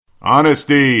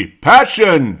Honesty,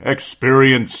 passion,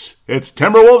 experience. It's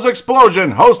Timberwolves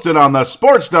Explosion, hosted on the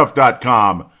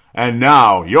sportstuff.com. And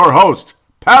now, your host,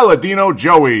 Paladino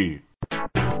Joey.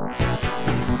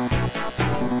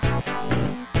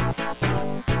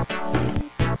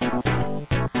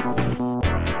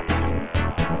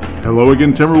 Hello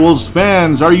again, Timberwolves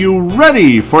fans. Are you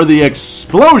ready for the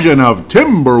explosion of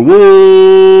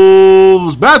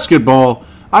Timberwolves basketball?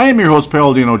 I am your host,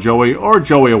 Paladino Joey, or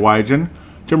Joey Awajan.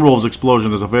 Timberwolves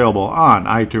Explosion is available on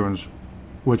iTunes,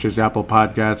 which is Apple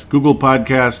Podcasts, Google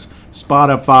Podcasts,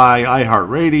 Spotify,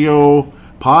 iHeartRadio,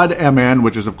 PodMN,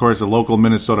 which is, of course, a local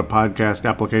Minnesota podcast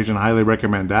application. I highly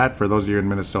recommend that for those of you in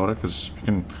Minnesota, because you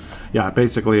can,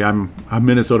 basically I'm a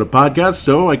Minnesota podcast,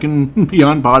 so I can be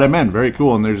on PodMN. Very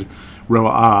cool. And there's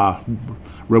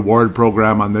reward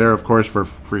program on there, of course, for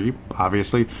free,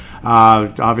 obviously.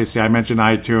 Obviously, I mentioned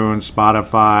iTunes,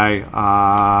 Spotify.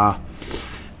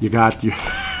 You got your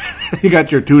you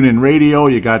got your TuneIn Radio.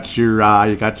 You got your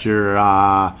no,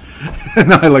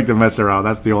 I like to mess around.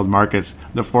 That's the old Marcus,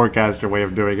 the forecaster way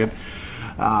of doing it.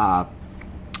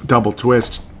 Double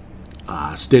Twist,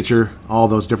 Stitcher, all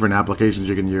those different applications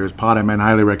you can use. PodMN,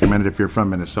 highly recommended if you're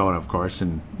from Minnesota, of course,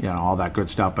 and all that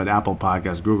good stuff. But Apple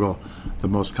Podcasts, Google, the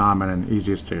most common and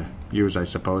easiest to use, I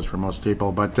suppose, for most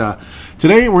people. But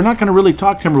today we're not going to really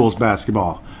talk Timberwolves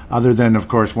basketball, other than, of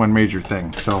course, one major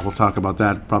thing. So we'll talk about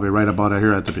that probably right about it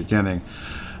here at the beginning.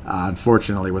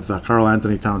 Unfortunately, with Karl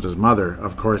Anthony Towns' mother,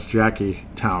 of course, Jackie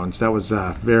Towns. That was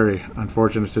a very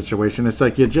unfortunate situation. It's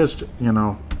like you just,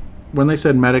 when they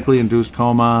said medically induced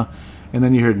coma, and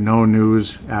then you heard no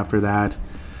news after that,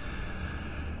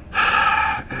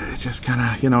 it's just kind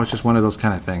of, it's just one of those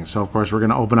kind of things. So, of course, we're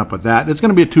going to open up with that. It's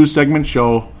going to be a 2-segment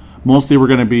show. Mostly we're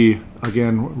going to be,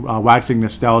 again, waxing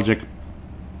nostalgic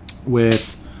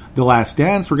with The Last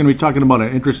Dance. We're going to be talking about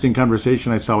an interesting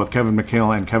conversation I saw with Kevin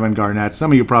McHale and Kevin Garnett.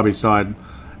 Some of you probably saw it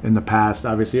in the past,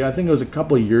 obviously. I think it was a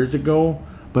couple of years ago,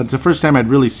 but it's the first time I'd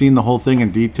really seen the whole thing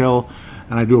in detail,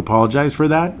 and I do apologize for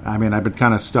that. I mean, I've been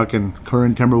kind of stuck in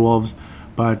current Timberwolves,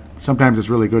 but sometimes it's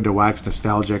really good to wax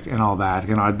nostalgic and all that.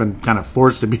 I've been kind of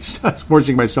forcing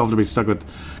myself to be stuck with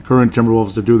current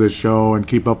Timberwolves to do this show and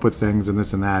keep up with things and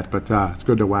this and that, but it's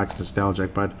good to wax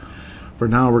nostalgic. But for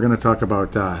now, we're going to talk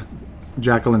about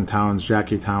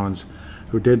Jackie Towns,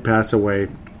 who did pass away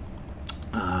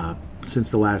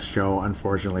since the last show,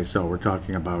 unfortunately. So we're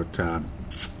talking about,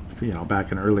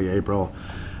 back in early April.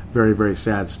 Very, very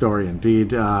sad story indeed.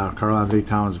 Karl Anthony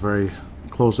Towns, very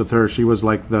close with her. She was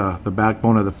like the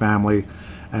backbone of the family,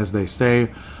 as they say.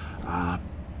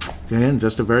 Again,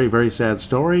 just a very, very sad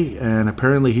story. And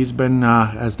apparently he's been,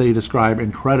 as they describe,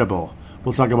 incredible.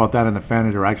 We'll talk about that in the fan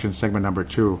interaction segment number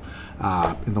 2,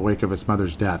 in the wake of his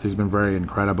mother's death. He's been very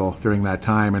incredible during that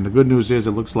time. And the good news is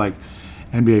it looks like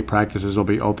NBA practices will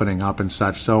be opening up and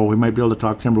such. So we might be able to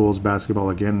talk Timberwolves basketball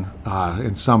again,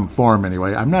 in some form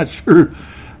anyway. I'm not sure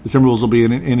the Timberwolves will be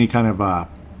in any kind of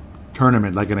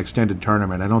tournament, like an extended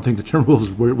tournament. I don't think the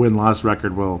Timberwolves win-loss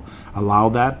record will allow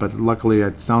that, but luckily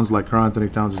it sounds like Karl Anthony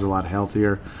Towns is a lot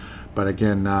healthier. But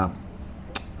again,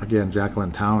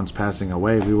 Jacqueline Towns passing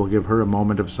away, we will give her a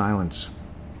moment of silence.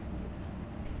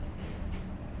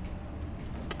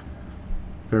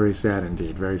 Very sad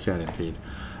indeed, very sad indeed.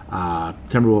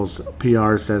 Timberwolves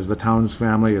PR says the Towns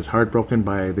family is heartbroken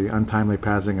by the untimely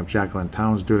passing of Jacqueline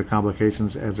Towns due to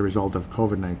complications as a result of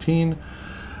COVID-19.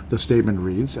 The statement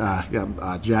reads,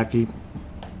 Jackie,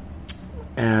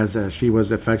 as she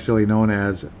was affectionately known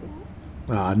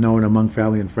among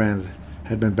family and friends,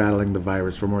 had been battling the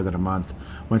virus for more than a month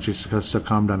when she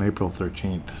succumbed on April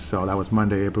 13th. So that was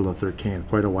Monday, April the 13th,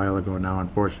 quite a while ago now,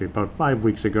 unfortunately, about 5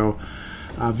 weeks ago.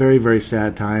 Very, very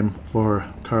sad time for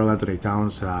Karl Anthony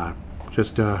Towns.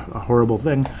 Just a horrible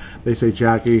thing. They say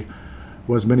Jackie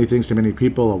was many things to many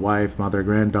people: a wife, mother,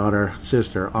 granddaughter,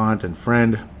 sister, aunt, and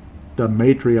friend. The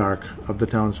matriarch of the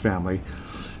Towns family.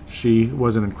 She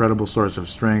was an incredible source of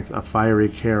strength, a fiery,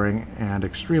 caring, and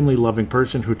extremely loving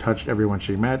person who touched everyone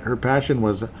she met. Her passion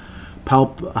was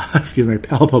palpable,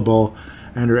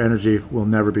 and her energy will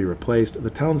never be replaced. The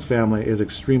Towns family is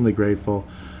extremely grateful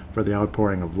for the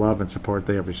outpouring of love and support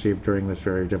they have received during this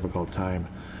very difficult time.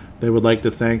 They would like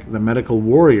to thank the medical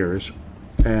warriors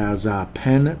as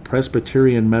Penn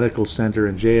Presbyterian Medical Center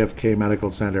and JFK Medical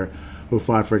Center, who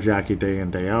fought for Jackie day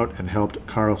in, day out, and helped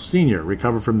Karl Sr.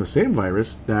 recover from the same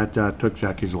virus that took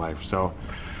Jackie's life. So,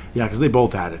 because they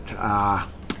both had it.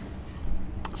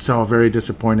 So, very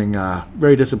disappointing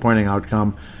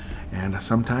outcome. And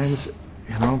sometimes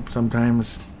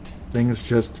things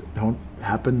just don't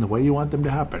happen the way you want them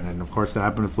to happen. And, of course, that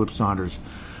happened to Flip Saunders.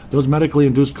 Those medically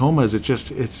induced comas,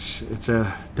 it's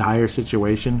a dire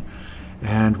situation.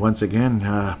 And once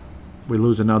again, we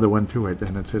lose another one to it,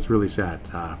 and it's really sad.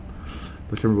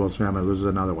 The Timberwolves family loses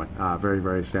another one. Very,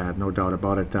 very sad, no doubt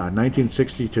about it.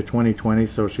 1960 to 2020,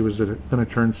 so she was going to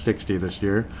turn 60 this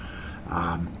year.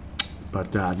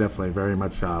 But definitely very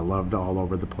much loved all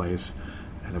over the place.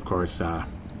 And of course,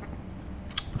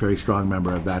 very strong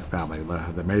member of that family,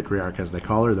 the matriarch, as they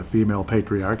call her, the female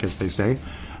patriarch, as they say,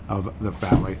 of the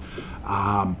family.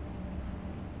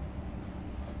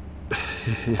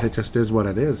 It just is what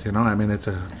it is, you know. I mean, it's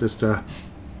just a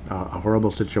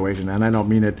horrible situation, and I don't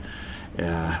mean it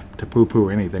to poo-poo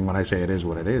anything when I say it is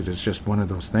what it is. It's just one of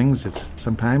those things.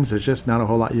 Sometimes there's just not a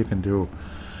whole lot you can do,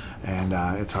 and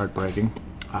it's heartbreaking.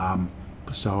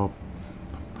 So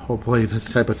hopefully this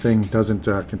type of thing doesn't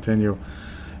continue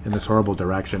in this horrible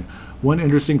direction. One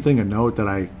interesting thing to note that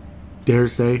I dare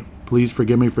say, please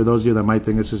forgive me for those of you that might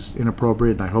think this is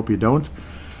inappropriate, and I hope you don't.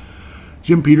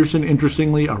 Jim Peterson,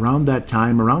 interestingly, around that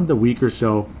time, around the week or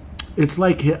so, it's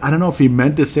like, I don't know if he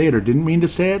meant to say it or didn't mean to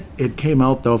say it. It came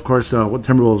out, though, of course, what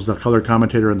Timberwolves, the color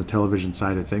commentator on the television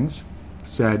side of things,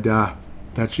 said that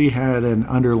she had an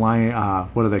underlying,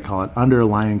 what do they call it,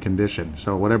 underlying condition.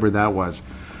 So whatever that was.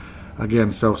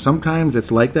 Again, so sometimes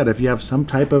it's like that. If you have some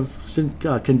type of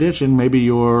condition, maybe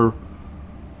your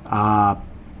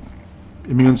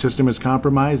immune system is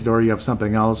compromised, or you have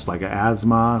something else like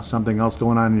asthma, something else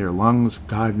going on in your lungs,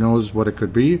 God knows what it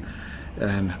could be,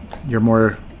 and you're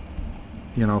more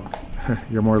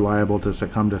liable to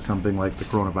succumb to something like the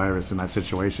coronavirus in that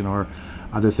situation, or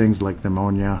other things like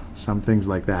pneumonia, some things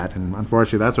like that. And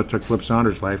unfortunately, that's what took Flip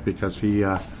Saunders' life, because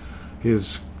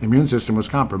his immune system was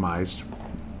compromised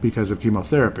because of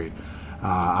chemotherapy.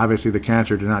 Obviously, the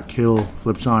cancer did not kill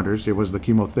Flip Saunders. It was the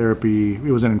chemotherapy.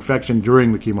 It was an infection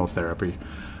during the chemotherapy,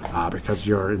 because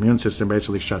your immune system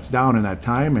basically shuts down in that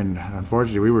time. And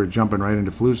unfortunately, we were jumping right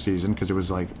into flu season, because it was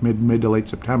like mid to late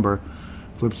September.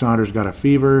 Flip Saunders got a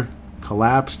fever,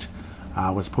 collapsed,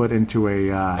 was put into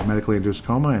a medically induced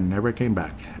coma, and never came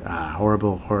back.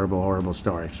 Horrible, horrible, horrible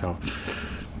story. So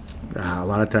a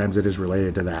lot of times it is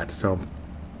related to that. So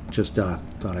just thought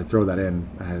I'd throw that in,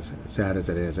 as sad as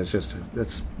it is.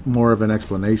 It's more of an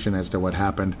explanation as to what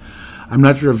happened. I'm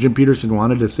not sure if Jim Peterson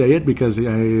wanted to say it, because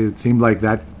it seemed like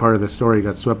that part of the story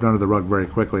got swept under the rug very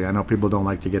quickly. I know people don't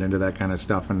like to get into that kind of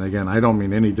stuff, and again, I don't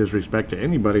mean any disrespect to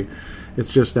anybody.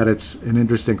 It's just that it's an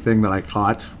interesting thing that I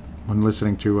caught when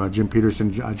listening to Jim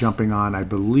Peterson jumping on, I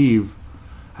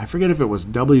forget if it was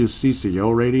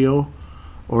WCCO radio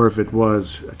or if it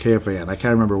was KFAN. I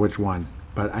can't remember which one.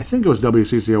 But I think it was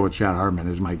WCCO with Chad Hartman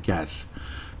is my guess,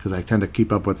 because I tend to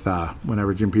keep up with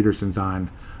whenever Jim Peterson's on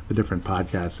the different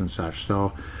podcasts and such.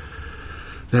 So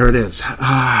there it is.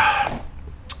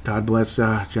 God bless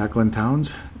Jacqueline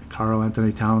Towns, Carl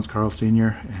Anthony Towns, Carl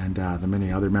Sr., and the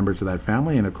many other members of that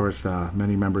family, and of course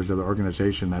many members of the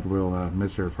organization that will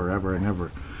miss her forever and ever.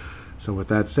 So with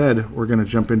that said, we're going to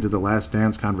jump into the Last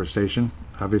Dance conversation.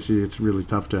 Obviously, it's really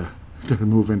tough to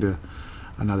move into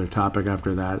another topic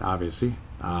after that, obviously.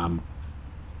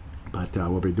 But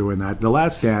we'll be doing that. The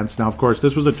Last Dance. Now, of course,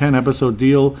 this was a 10-episode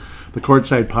deal. The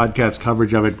Courtside podcast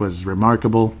coverage of it was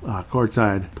remarkable.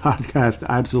 Courtside podcast,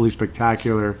 absolutely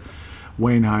spectacular.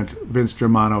 Wayne Hunt, Vince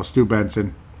Germano, Stu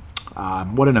Benson.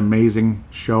 What an amazing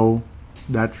show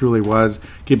that truly was,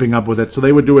 keeping up with it. So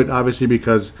they would do it, obviously,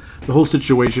 because the whole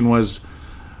situation was,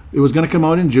 it was going to come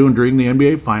out in June during the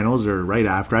NBA Finals, or right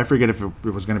after. I forget if it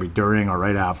was going to be during or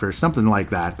right after, something like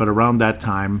that. But around that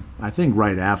time, I think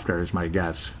right after is my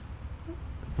guess.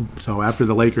 So after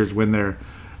the Lakers win their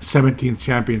 17th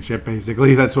championship,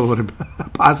 basically, that's what would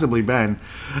have possibly been.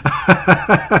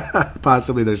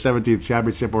 Possibly their 17th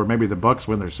championship, or maybe the Bucks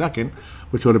win their second,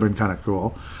 which would have been kind of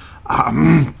cool.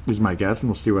 Is my guess, and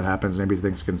we'll see what happens. Maybe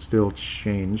things can still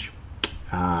change.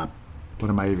 What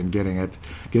am I even getting at?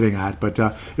 But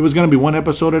it was going to be one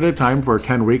episode at a time for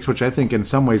 10 weeks, which I think in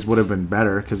some ways would have been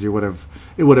better, because it would have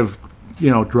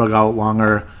drug out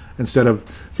longer instead of.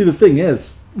 See, the thing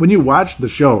is, when you watch the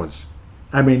shows,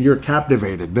 I mean, you're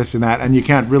captivated, this and that, and you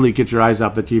can't really get your eyes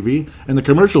off the TV. And the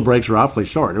commercial breaks were awfully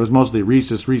short. It was mostly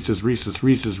Reese's,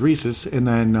 and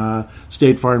then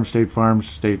State Farm,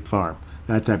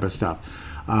 that type of stuff.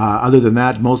 Other than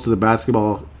that, most of the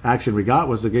basketball action we got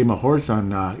was the game of horse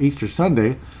on Easter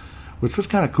Sunday, which was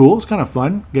kind of cool. It's kind of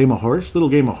fun. Little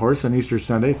game of horse on Easter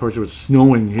Sunday. Of course, it was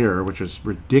snowing here, which was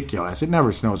ridiculous. It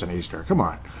never snows on Easter. Come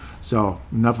on. So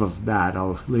enough of that.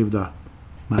 I'll leave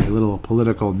my little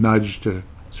political nudge to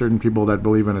certain people that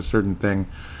believe in a certain thing.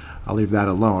 I'll leave that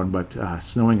alone. But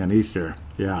snowing on Easter,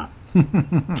 yeah.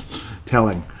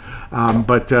 Telling.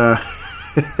 But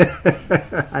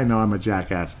I know I'm a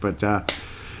jackass, but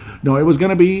No, it was going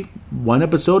to be one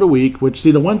episode a week, which,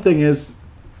 see, the one thing is,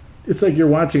 it's like you're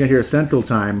watching it here Central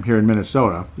Time here in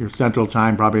Minnesota. Your Central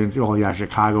Time probably in,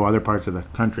 Chicago, other parts of the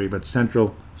country, but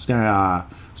Central's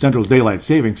Daylight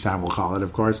Savings Time, we'll call it,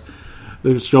 of course.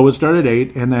 The show would start at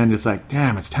 8, and then it's like,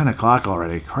 damn, it's 10 o'clock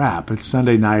already. Crap, it's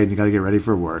Sunday night, and you got to get ready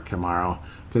for work tomorrow.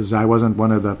 Because I wasn't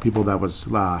one of the people that was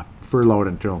furloughed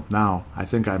until now. I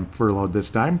think I'm furloughed this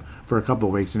time for a couple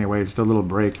of weeks anyway. Just a little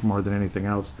break more than anything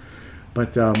else.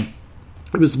 But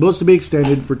it was supposed to be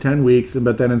extended for 10 weeks,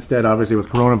 but then instead, obviously, with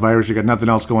coronavirus, you got nothing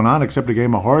else going on except a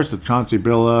game of horse with Chauncey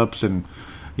Billups and,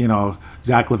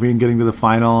 Zach LaVine getting to the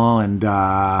final and,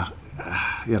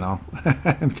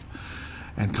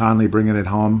 and Conley bringing it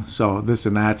home. So this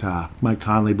and that, Mike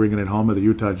Conley bringing it home with the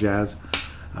Utah Jazz.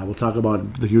 We'll talk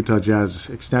about the Utah Jazz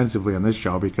extensively on this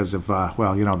show because of,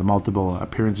 the multiple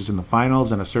appearances in the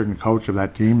finals, and a certain coach of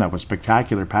that team that was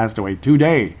spectacular passed away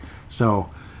today. So,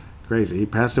 crazy. He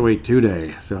passed away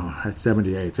today, so at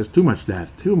 78. Just too much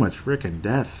death. Too much freaking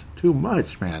death. Too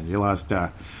much, man. You lost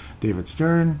David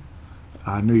Stern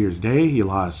New Year's Day. You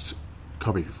lost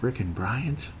Kobe freaking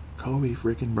Bryant on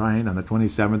the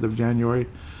 27th of January.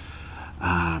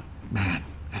 Man,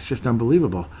 it's just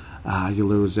unbelievable. You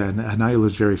lose, and now you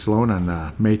lose Jerry Sloan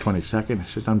on May 22nd.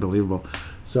 It's just unbelievable.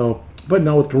 So, but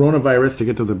no, with coronavirus, to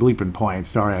get to the bleeping point,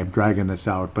 sorry I'm dragging this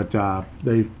out, but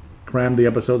they crammed the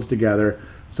episodes together,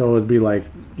 so it'd be like,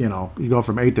 you go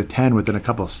from 8 to 10 within a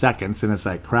couple of seconds, and it's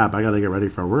like, crap, I got to get ready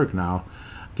for work now.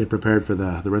 Get prepared for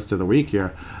the rest of the week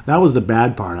here. That was the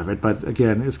bad part of it, but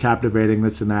again, it's captivating,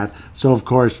 this and that. So, of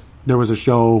course, there was a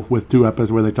show with 2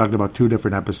 episodes where they talked about 2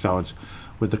 different episodes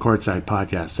with the Courtside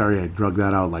podcast. Sorry I drug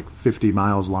that out like 50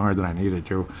 miles longer than I needed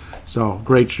to. So,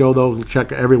 great show, though.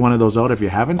 Check every one of those out if you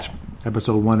haven't.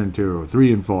 Episode 1 and 2,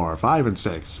 3 and 4, 5 and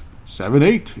 6, 7,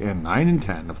 8, and 9 and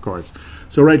 10, of course.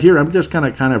 So right here, I'm just kind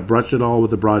of brush it all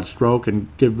with a broad stroke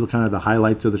and give kind of the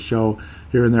highlights of the show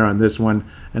here and there on this one.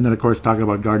 And then, of course, talking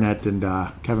about Garnett and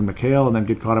Kevin McHale, and then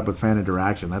get caught up with fan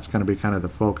interaction. That's going to be kind of the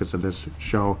focus of this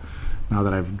show now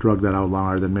that I've drugged that out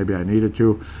longer than maybe I needed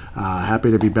to.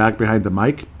 Happy to be back behind the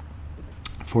mic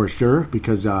for sure,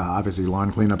 because obviously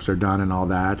lawn cleanups are done and all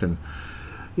that. And,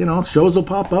 shows will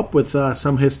pop up with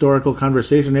some historical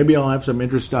conversation. Maybe I'll have some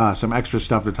extra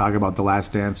stuff to talk about The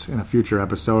Last Dance in a future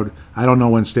episode. I don't know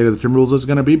when State of the Timberwolves is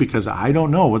going to be, because I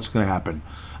don't know what's going to happen.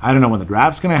 I don't know when the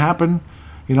draft's going to happen.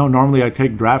 Normally I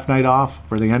take draft night off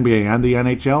for the NBA and the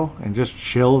NHL and just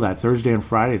chill that Thursday and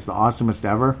Friday. It's the awesomest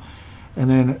ever.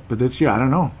 But this year, I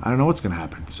don't know. I don't know what's going to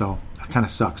happen. So that kind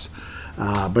of sucks.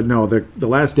 But no, the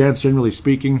Last Dance, generally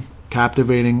speaking,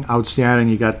 captivating, outstanding.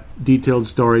 You got detailed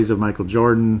stories of Michael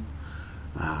Jordan,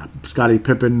 Scottie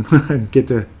Pippen, and get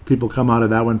to people come out of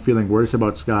that one feeling worse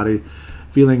about Scottie,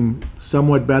 feeling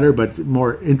somewhat better but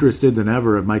more interested than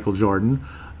ever of Michael Jordan.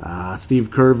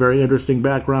 Steve Kerr, very interesting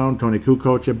background. Tony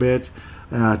Kukoc a bit.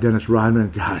 Dennis Rodman,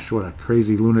 gosh, what a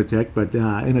crazy lunatic, but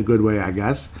in a good way, I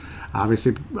guess.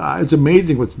 Obviously, it's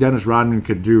amazing what Dennis Rodman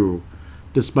could do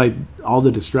despite all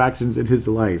the distractions in his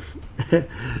life,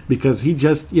 because he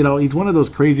just, he's one of those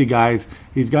crazy guys.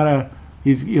 He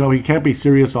can't be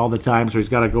serious all the time, so he's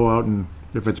got to go out, and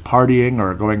if it's partying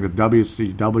or going to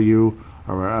WCW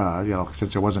or,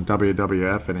 since it wasn't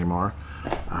WWF anymore,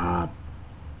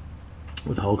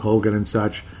 with Hulk Hogan and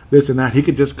such, this and that, he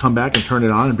could just come back and turn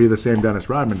it on and be the same Dennis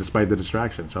Rodman despite the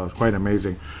distraction. So it's quite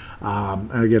amazing.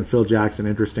 And again, Phil Jackson,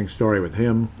 interesting story with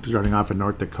him, starting off in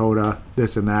North Dakota,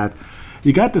 this and that.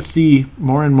 You got to see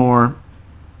more and more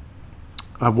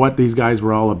of what these guys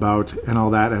were all about and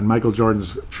all that, and Michael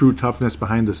Jordan's true toughness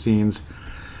behind the scenes.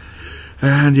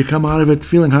 And you come out of it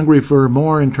feeling hungry for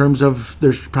more in terms of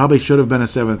there probably should have been a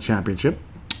 7th championship.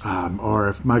 Or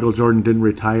if Michael Jordan didn't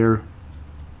retire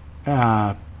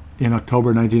in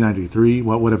October 1993,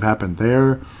 what would have happened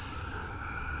there?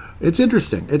 It's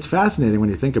interesting. It's fascinating when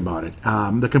you think about it.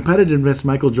 The competitiveness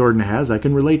Michael Jordan has, I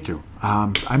can relate to.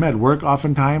 I'm at work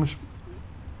oftentimes.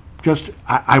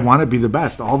 I want to be the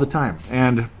best all the time.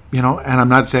 And I'm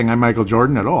not saying I'm Michael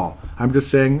Jordan at all. I'm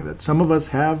just saying that some of us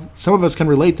can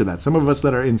relate to that. Some of us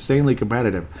that are insanely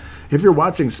competitive. If you're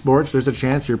watching sports, there's a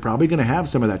chance you're probably going to have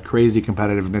some of that crazy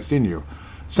competitiveness in you.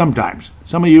 Sometimes.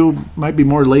 Some of you might be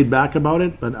more laid back about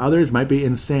it, but others might be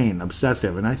insane,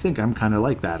 obsessive. And I think I'm kind of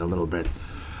like that a little bit.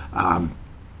 When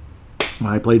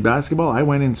I played basketball, I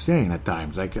went insane at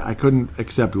times. I couldn't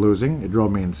accept losing. It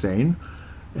drove me insane.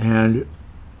 And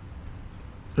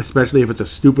especially if it's a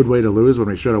stupid way to lose when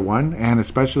we should have won, and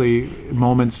especially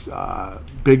moments,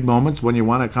 big moments when you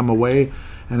want to come away,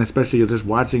 and especially just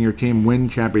watching your team win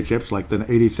championships like the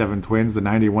 87 Twins, the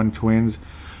 91 Twins,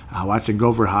 watching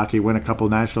Gopher hockey win a couple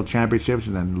national championships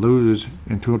and then lose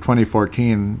in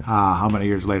 2014. How many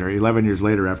years later? 11 years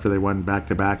later, after they won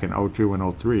back-to-back in 02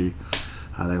 and 03.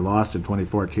 They lost in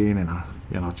 2014,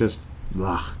 and just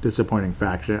disappointing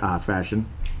fashion.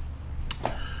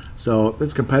 So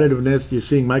this competitiveness, you're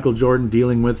seeing Michael Jordan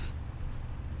dealing with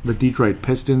the Detroit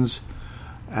Pistons.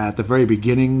 At the very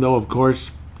beginning, though, of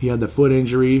course, he had the foot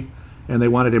injury, and they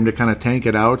wanted him to kind of tank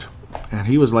it out. And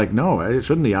he was like, no,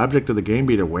 shouldn't the object of the game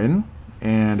be to win?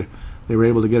 And they were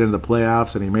able to get into the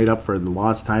playoffs, and he made up for the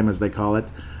lost time, as they call it.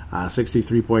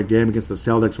 63-point game against the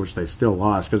Celtics, which they still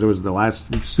lost because it was the last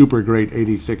super great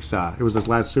 86. It was the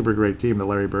last super great team that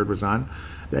Larry Bird was on.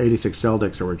 The 86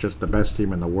 Celtics were just the best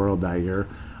team in the world that year.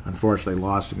 Unfortunately,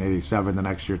 lost in 87 the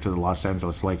next year to the Los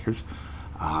Angeles Lakers.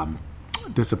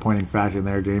 Disappointing fashion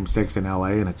there, Game 6 in LA,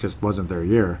 and it just wasn't their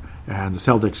year. And the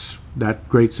Celtics, that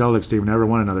great Celtics team, never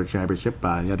won another championship.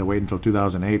 You had to wait until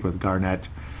 2008 with Garnett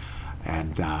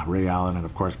and Ray Allen, and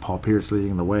of course Paul Pierce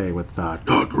leading the way with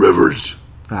Doc Rivers.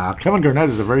 Kevin Garnett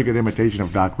is a very good imitation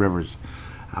of Doc Rivers,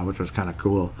 which was kind of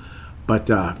cool. But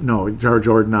no,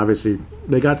 Jordan, obviously,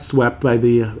 they got swept by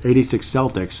the 86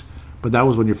 Celtics, but that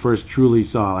was when you first truly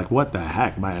saw, like, what the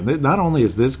heck, man. Not only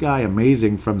is this guy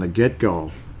amazing from the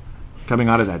get-go, coming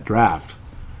out of that draft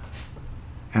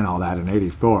and all that in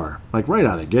 84, like right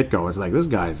out of the get-go, it's like, this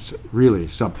guy's really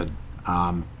something.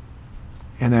 And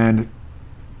then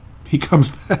he comes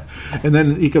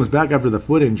back after the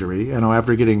foot injury,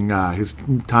 after getting his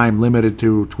time limited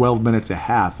to 12 minutes a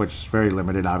half, which is very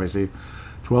limited, obviously.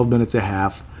 12 minutes a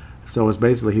half. So it's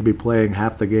basically he'd be playing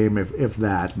half the game, if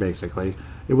that, basically.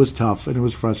 It was tough, and it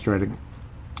was frustrating.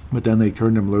 But then they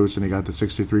turned him loose, and he got the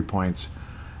 63 points.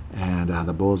 And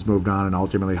the Bulls moved on and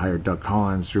ultimately hired Doug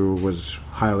Collins, who was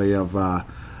highly of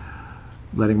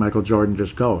letting Michael Jordan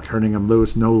just go, turning him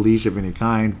loose, no leash of any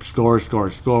kind, score.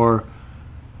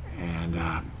 And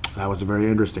that was a very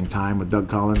interesting time with Doug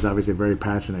Collins, obviously a very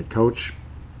passionate coach.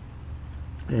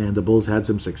 And the Bulls had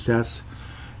some success.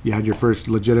 You had your first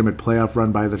legitimate playoff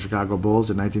run by the Chicago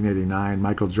Bulls in 1989.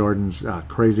 Michael Jordan's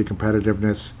crazy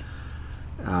competitiveness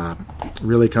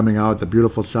really coming out. The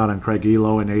beautiful shot on Craig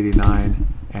Elo in 89.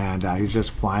 And he's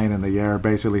just flying in the air,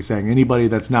 basically saying anybody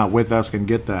that's not with us can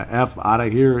get the F out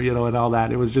of here, and all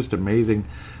that. It was just amazing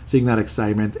seeing that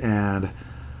excitement. And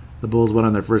the Bulls went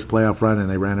on their first playoff run, and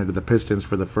they ran into the Pistons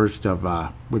for the first of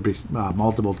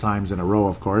multiple times in a row,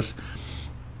 of course.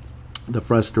 The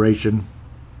frustration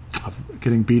of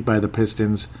getting beat by the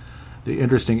Pistons, the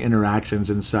interesting interactions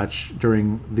and such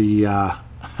during the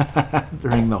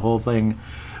during the whole thing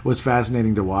was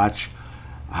fascinating to watch.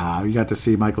 You got to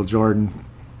see Michael Jordan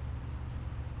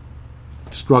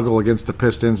struggle against the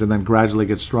Pistons and then gradually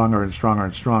get stronger and stronger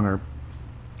and stronger.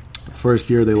 The first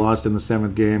year they lost in the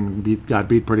 7th game and got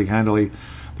beat pretty handily.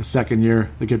 The second year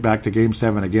they get back to Game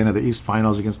 7 again of the East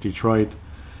Finals against Detroit.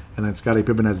 And then Scottie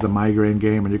Pippen has the migraine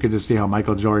game, and you could just see how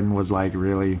Michael Jordan was like,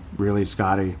 really, really,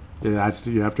 Scotty. You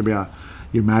have to be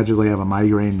you magically have a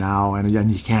migraine now, and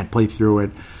you can't play through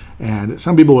it. And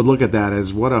some people would look at that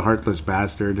as, what a heartless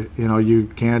bastard.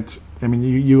 You can't. I mean,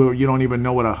 you don't even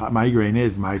know what a migraine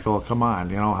is, Michael. Come on,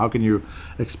 how can you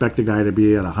expect a guy to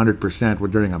be at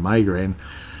 100% during a migraine?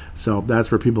 So that's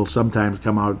where people sometimes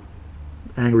come out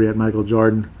angry at Michael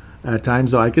Jordan. At times,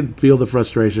 though, I could feel the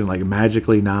frustration, like,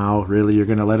 magically now, really, you're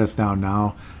going to let us down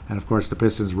now. And, of course, the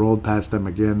Pistons rolled past them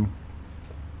again.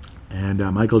 And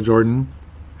Michael Jordan,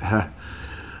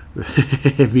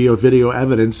 via video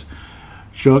evidence,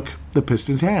 shook the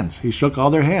Pistons' hands. He shook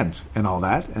all their hands and all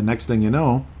that. And next thing you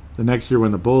know, the next year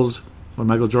when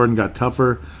Michael Jordan got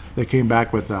tougher, they came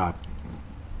back with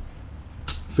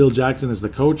Phil Jackson as the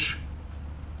coach.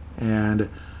 And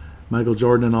Michael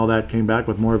Jordan and all that came back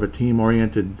with more of a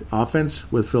team-oriented offense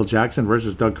with Phil Jackson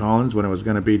versus Doug Collins, when it was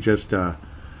going to be just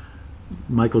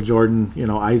Michael Jordan,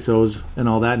 ISOs and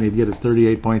all that, and he'd get his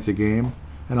 38 points a game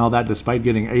and all that, despite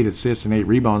getting 8 assists and 8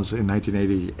 rebounds in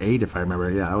 1988, if I remember.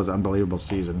 Yeah, that was an unbelievable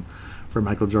season for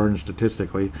Michael Jordan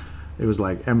statistically. It was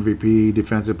like MVP,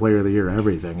 Defensive Player of the Year,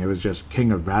 everything. It was just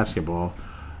king of basketball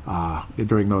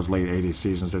during those late 80s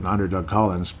seasons and under Doug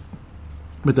Collins.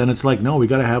 But then it's like, no, we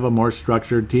got to have a more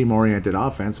structured, team-oriented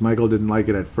offense. Michael didn't like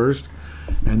it at first,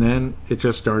 and then it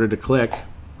just started to click,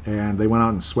 and they went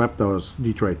out and swept those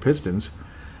Detroit Pistons,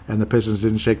 and the Pistons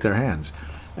didn't shake their hands.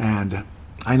 And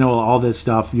I know all this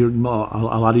stuff. A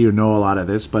lot of you know a lot of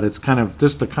this, but it's kind of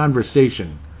just the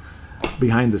conversation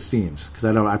behind the scenes,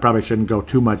 because I probably shouldn't go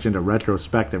too much into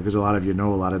retrospective, because a lot of you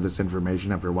know a lot of this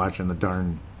information after watching the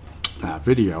darn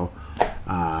video,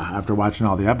 after watching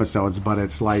all the episodes. But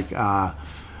it's like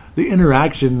the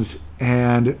interactions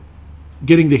and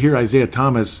getting to hear Isaiah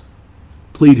Thomas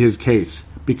plead his case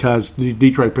because the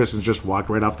Detroit Pistons just walked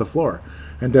right off the floor.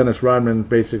 And Dennis Rodman,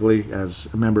 basically, as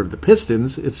a member of the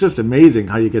Pistons, it's just amazing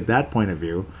how you get that point of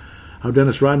view. How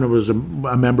Dennis Rodman was a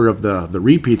member of the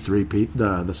repeat three-peat,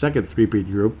 the second three-peat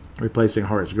group, replacing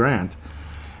Horace Grant.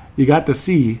 You got to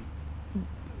see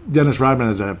Dennis Rodman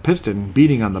as a Piston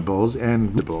beating on the Bulls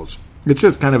and the Bulls. It's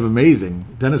just kind of amazing.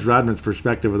 Dennis Rodman's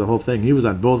perspective of the whole thing, he was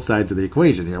on both sides of the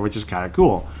equation here, which is kind of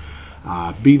cool.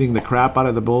 Beating the crap out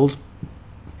of the Bulls,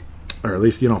 or at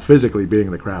least, physically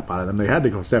beating the crap out of them. They had to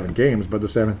go 7 games, but the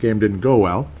 7th game didn't go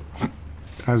well,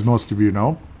 as most of you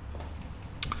know.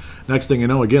 Next thing you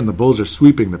know, again, the Bulls are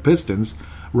sweeping the Pistons.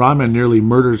 Rodman nearly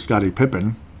murders Scottie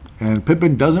Pippen, and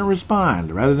Pippen doesn't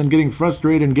respond. Rather than getting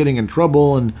frustrated and getting in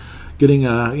trouble and getting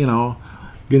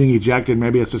ejected,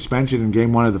 maybe a suspension in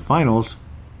Game 1 of the Finals,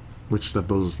 which the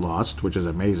Bulls lost, which is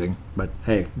amazing. But,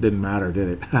 hey, didn't matter, did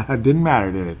it? Didn't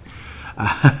matter, did it?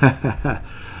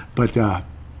 But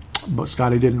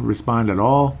Scottie didn't respond at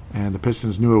all, and the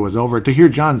Pistons knew it was over. To hear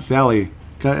John Sally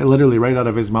literally right out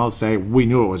of his mouth say, we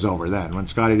knew it was over then, when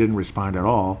Scottie didn't respond at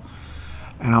all,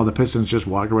 and how the Pistons just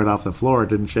walked right off the floor, it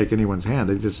didn't shake anyone's hand.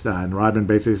 They just and Rodman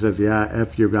basically says, yeah,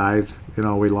 F you guys,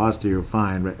 we lost to you,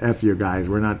 fine, but F you guys,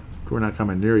 we're not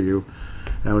coming near you.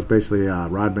 That was basically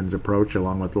Rodman's approach,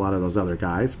 along with a lot of those other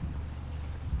guys.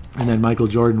 And then Michael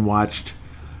Jordan watched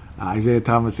Isaiah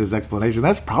Thomas's explanation.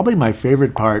 That's probably my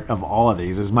favorite part of all of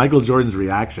these, is Michael Jordan's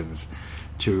reactions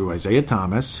to Isaiah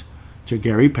Thomas, to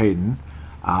Gary Payton.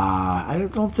 I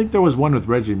don't think there was one with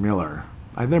Reggie Miller.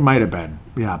 There might have been,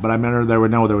 yeah, but I remember there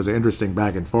was an interesting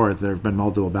back and forth. There have been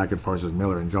multiple back and forths with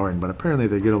Miller and Jordan, but apparently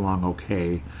they get along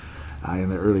okay. In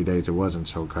the early days, it wasn't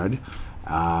so good.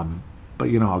 But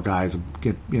you know how guys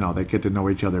get, they get to know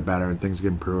each other better and things get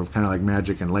improved, kind of like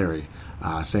Magic and Larry.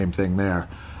 Same thing there.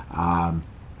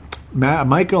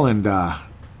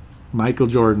 Michael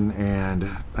Jordan and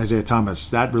Isaiah Thomas,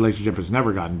 that relationship has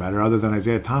never gotten better, other than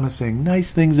Isaiah Thomas saying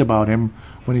nice things about him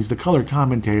when he's the color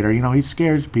commentator. He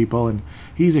scares people, and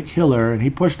he's a killer, and he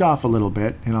pushed off a little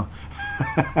bit,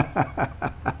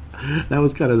 That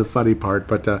was kind of the funny part,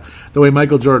 but the way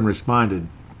Michael Jordan responded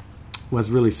was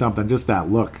really something. Just that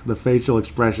look, the facial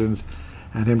expressions,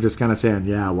 and him just kind of saying,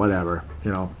 yeah, whatever,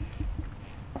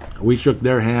 We shook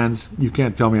their hands. You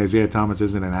can't tell me Isaiah Thomas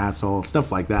isn't an asshole.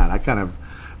 Stuff like that. I kind of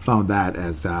found that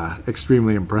as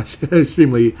extremely impressive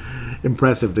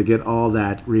to get all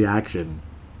that reaction.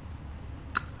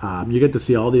 You get to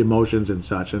see all the emotions and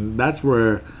such, and that's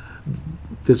where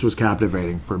this was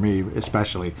captivating for me,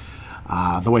 especially.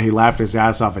 The way he laughed his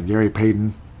ass off at Gary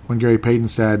Payton, when Gary Payton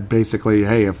said, basically,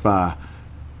 hey, if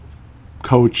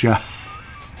Coach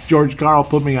George Karl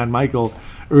put me on Michael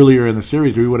earlier in the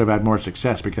series, we would have had more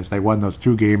success because they won those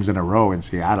 2 games in a row in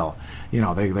Seattle.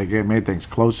 They made things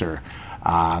closer.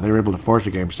 They were able to force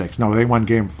a Game 6. No, they won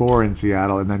Game 4 in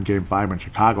Seattle and then Game 5 in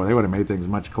Chicago. They would have made things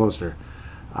much closer.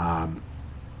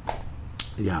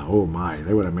 They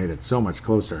would have made it so much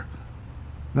closer.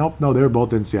 No, they were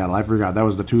both in Seattle. I forgot. That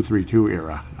was the 2-3-2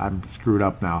 era. I'm screwed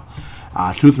up now.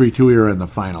 2-3-2 era in the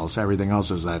finals. Everything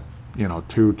else is that,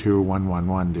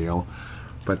 2-2-1-1-1 deal.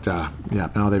 But,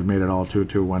 now they've made it all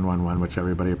 2-2-1-1-1, which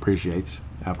everybody appreciates.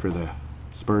 After the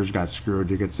Spurs got screwed,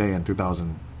 you could say, in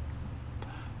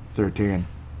 2013.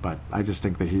 But I just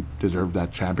think that he deserved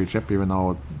that championship, even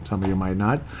though some of you might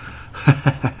not.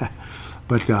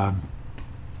 But,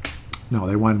 no,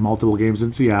 they won multiple games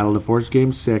in Seattle to force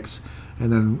Game 6. And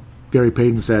then Gary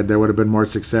Payton said there would have been more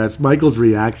success. Michael's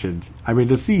reaction,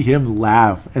 to see him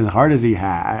laugh as hard as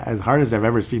I've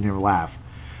ever seen him laugh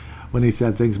when he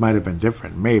said things might have been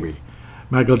different, maybe.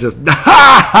 Michael just,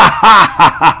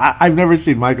 I've never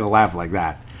seen Michael laugh like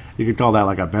that. You could call that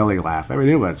like a belly laugh.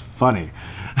 It was funny.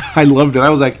 I loved it. I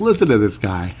was like, listen to this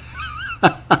guy.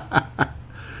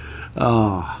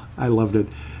 Oh, I loved it.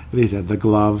 And he said, the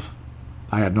glove.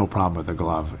 I had no problem with the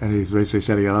glove. And he basically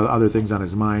said he had other things on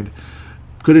his mind.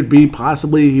 Could it be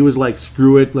possibly he was like,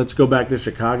 screw it, let's go back to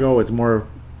Chicago? It's more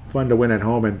fun to win at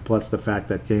home, and plus the fact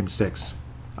that Game 6,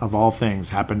 of all things,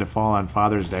 happened to fall on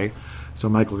Father's Day. So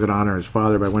Michael could honor his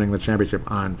father by winning the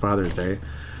championship on Father's Day.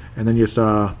 And then you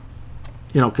saw,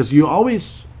 because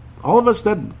all of us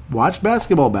that watched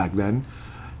basketball back then,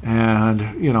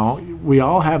 and, we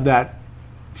all have that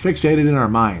fixated in our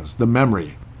minds, the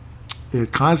memory.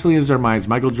 It constantly is in our minds.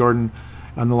 Michael Jordan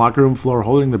on the locker room floor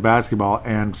holding the basketball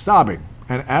and sobbing.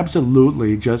 And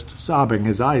absolutely just sobbing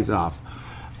his eyes off.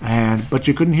 But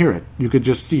you couldn't hear it. You could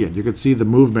just see it. You could see the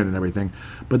movement and everything.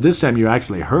 But this time you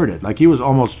actually heard it. Like he was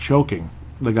almost choking.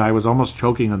 The guy was almost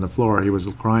choking on the floor. He was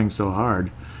crying so hard.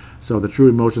 So the true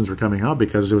emotions were coming out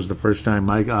because it was the first time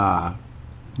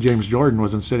James Jordan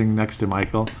wasn't sitting next to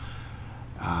Michael.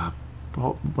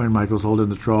 when Michael's holding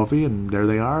the trophy, and there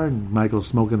they are, and Michael's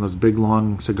smoking those big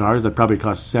long cigars that probably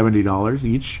cost $70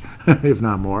 each, if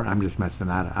not more. I'm just messing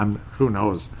that up. Who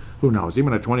knows?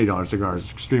 Even a $20 cigar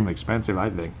is extremely expensive, I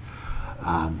think.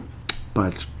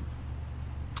 But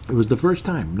it was the first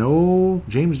time. No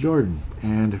James Jordan,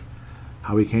 and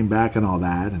how he came back and all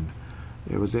that, and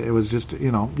it was just,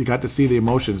 you got to see the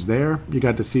emotions there. You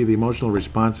got to see the emotional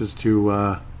responses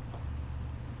to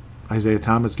Isaiah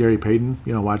Thomas, Gary Payton,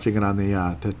 watching it on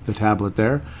the tablet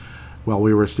there, while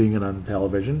we were seeing it on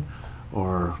television,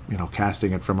 or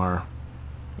casting it from our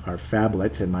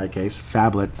phablet, in my case,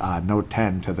 phablet Note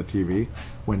 10 to the TV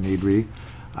when need be,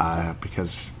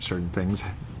 because certain things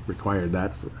required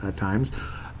that at times.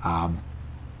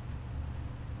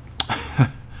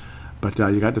 But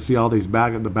you got to see all these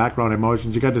the background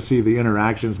emotions. You got to see the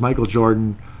interactions. Michael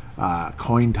Jordan.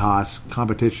 Coin toss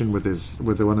competition with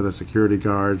one of the security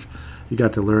guards. You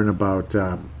got to learn about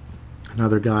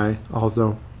another guy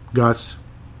also, Gus,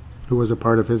 who was a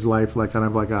part of his life, like kind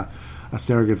of like a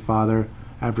surrogate father.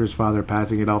 After his father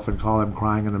passing, he'd often call him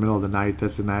crying in the middle of the night,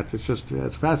 this and that.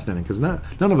 It's fascinating because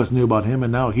none of us knew about him,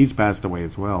 and now he's passed away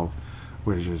as well,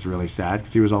 which is really sad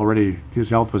because his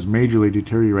health was majorly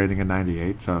deteriorating in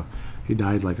 '98, so he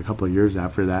died like a couple of years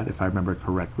after that, if I remember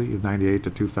correctly, '98 to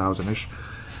 2000-ish.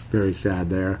 Very sad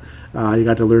there. You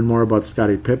got to learn more about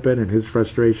Scottie Pippen and his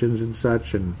frustrations and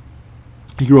such. And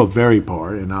he grew up very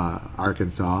poor in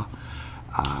Arkansas.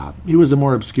 He was a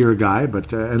more obscure guy,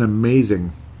 but an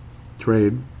amazing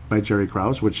trade by Jerry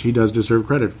Krause, which he does deserve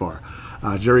credit for.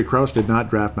 Jerry Krause did not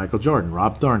draft Michael Jordan.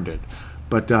 Rob Thorne did.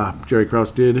 But Jerry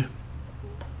Krause did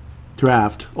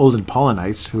draft Olden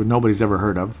Polynice, who nobody's ever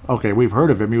heard of. Okay, we've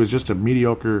heard of him. He was just a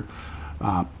mediocre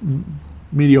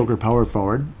power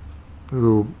forward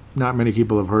who not many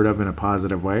people have heard of in a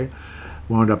positive way.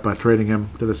 Wound up trading him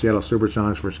to the Seattle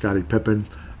Supersonics for Scottie Pippen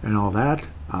and all that.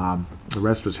 The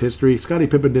rest was history. Scottie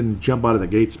Pippen didn't jump out of the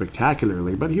gate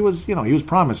spectacularly, but he was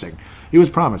promising. He was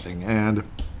promising, and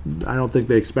I don't think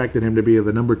they expected him to be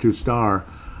the number 2 star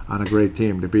on a great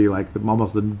team, to be like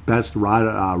almost the best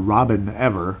Robin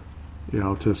ever,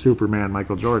 to Superman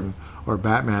Michael Jordan, or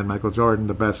Batman Michael Jordan,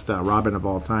 the best Robin of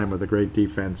all time with a great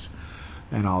defense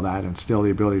and all that, and still the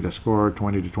ability to score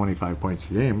 20 to 25 points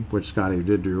a game, which Scottie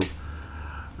did do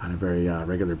on a very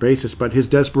regular basis. But his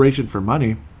desperation for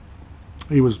money,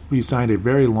 he signed a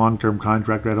very long-term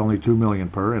contract at only $2 million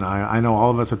per, and I know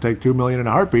all of us would take $2 million in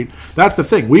a heartbeat. That's the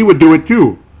thing. We would do it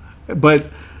too. But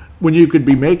when you could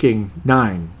be making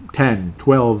 9, 10,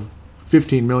 12,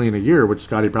 15 million a year, which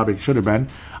Scottie probably should have been,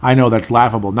 I know that's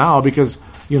laughable now because,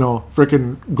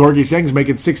 frickin' Gorgie Zheng's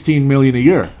making 16 million a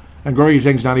year. And Gorgie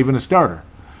Zheng's not even a starter.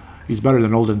 He's better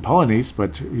than Olden Polynice,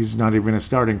 but he's not even a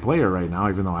starting player right now,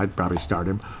 even though I'd probably start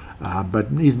him. But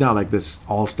he's not like this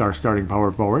all-star starting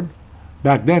power forward.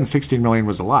 Back then, 16 million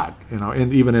was a lot,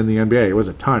 and even in the NBA, it was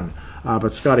a ton.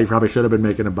 But Scottie probably should have been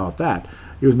making about that.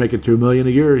 He was making $2 million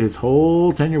a year his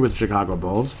whole tenure with the Chicago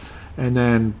Bulls. And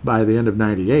then by the end of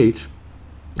 '98,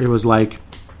 it was like,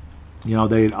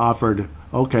 they offered,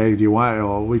 okay,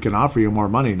 we can offer you more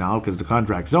money now because the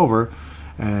contract's over.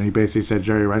 And he basically said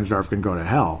Jerry Reinsdorf can go to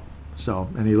hell. So,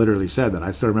 and he literally said that.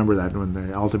 I still remember that when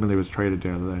they ultimately was traded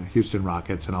to the Houston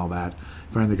Rockets and all that.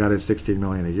 Finally got his $16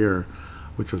 million a year,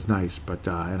 which was nice. But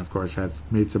and of course had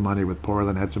made some money with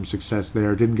Portland, had some success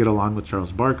there. Didn't get along with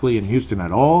Charles Barkley in Houston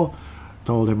at all.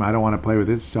 Told him, I don't want to play with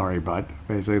this sorry butt.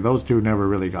 Basically, those two never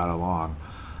really got along.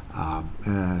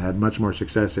 And had much more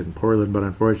success in Portland, but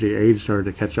unfortunately age started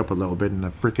to catch up a little bit, and the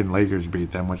freaking Lakers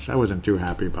beat them, which I wasn't too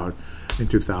happy about in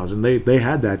 2000. They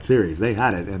had that series. They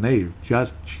had it, and they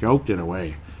just choked it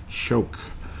away.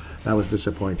 That was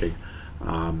disappointing.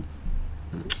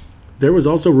 There was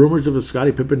also rumors of the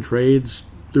Scottie Pippen trades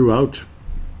throughout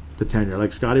the tenure.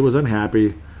 Like, Scottie was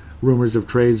unhappy. Rumors of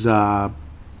trades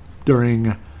during,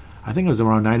 I think it was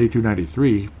around 92,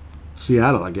 93,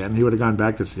 Seattle again. He would have gone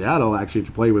back to Seattle, actually,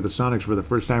 to play with the Sonics for the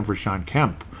first time for Shawn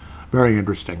Kemp. Very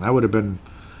interesting. That would have been,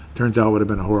 turns out, would have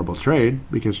been a horrible trade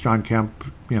because Shawn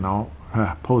Kemp,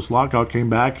 post-lockout came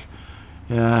back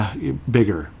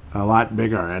bigger, a lot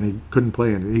bigger, and he couldn't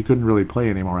play. He couldn't really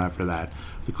play anymore after that.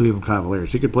 The Cleveland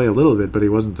Cavaliers. He could play a little bit, but he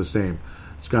wasn't the same.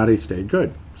 Scottie stayed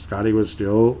good. Scottie was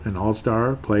still an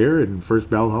all-star player and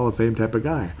first ballot Hall of Fame type of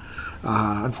guy.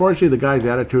 Unfortunately, the guy's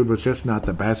attitude was just not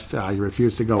the best. He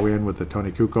refused to go in with the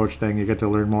Tony Kukoc thing. You get to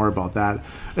learn more about that.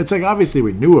 It's like, obviously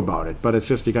we knew about it, but it's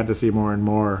just you got to see more and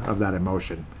more of that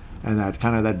emotion and that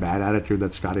kind of that bad attitude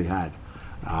that Scottie had.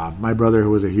 My brother,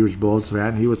 who was a huge Bulls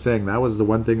fan, he was saying that was the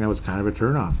one thing that was kind of a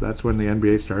turnoff. That's when the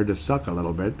NBA started to suck a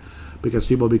little bit because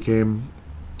people became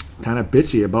kind of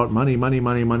bitchy about money.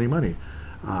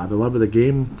 The love of the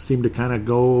game seemed to kind of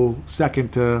go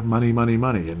second to money, money,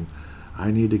 money, and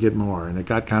I need to get more, and it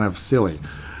got kind of silly.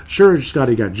 Sure,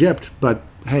 Scotty got gypped, but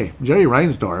hey, Jerry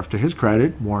Reinsdorf, to his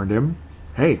credit, warned him,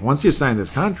 hey, once you sign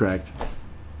this contract,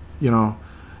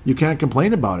 you can't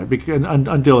complain about it because,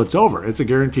 until it's over. It's a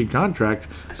guaranteed contract,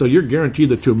 so you're guaranteed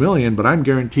the $2 million, but I'm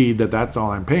guaranteed that that's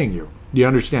all I'm paying you. Do you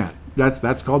understand?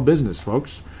 That's called business,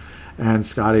 folks. And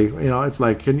Scotty, it's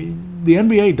like the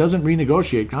NBA doesn't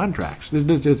renegotiate contracts.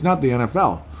 It's not the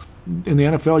NFL. In the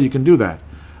NFL, you can do that.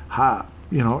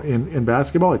 In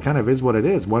basketball, it kind of is what it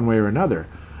is, one way or another.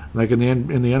 Like in the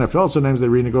NFL, sometimes they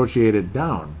renegotiate it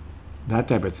down, that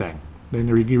type of thing. They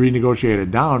renegotiate it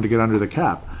down to get under the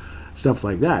cap, stuff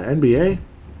like that. NBA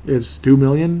is $2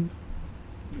 million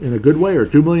in a good way or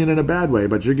 $2 million in a bad way,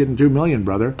 but you're getting $2 million,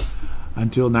 brother,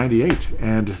 until 98.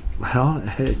 And well,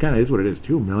 it kind of is what it is,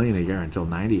 $2 million a year until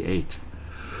 98.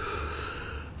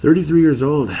 33 years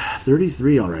old,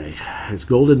 33 already. His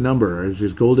golden number,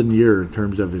 his golden year in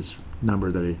terms of his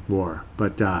number that he wore.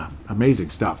 But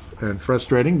amazing stuff and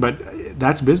frustrating, but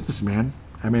that's business, man.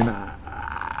 I mean,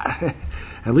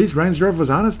 at least Reinsdorf was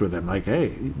honest with him. Like, hey,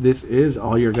 this is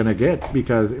all you're going to get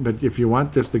but if you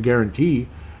want just the guarantee,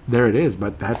 there it is,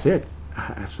 but that's it.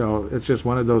 So it's just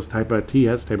one of those type of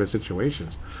TS type of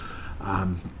situations.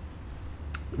 It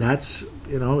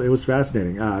was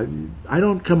fascinating. I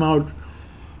don't come out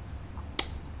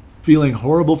feeling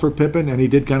horrible for Pippen, and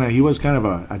he was kind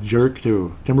of a jerk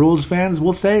to Timberwolves fans,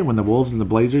 we'll say, when the Wolves and the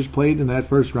Blazers played in that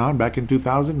first round back in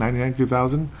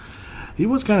 99-2000. He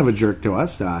was kind of a jerk to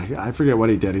us. I forget what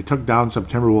he did. He took down some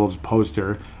Timberwolves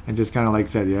poster and just kind of like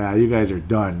said, yeah, you guys are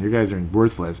done. You guys are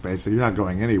worthless, basically. You're not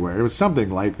going anywhere. It was something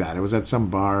like that. It was at some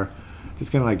bar.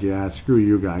 Just kind of like, yeah, screw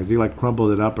you guys. He like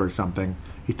crumpled it up or something.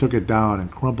 He took it down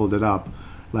and crumpled it up.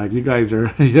 Like, you guys are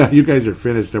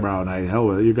finished tomorrow night. Hell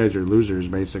with it. You guys are losers,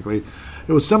 basically.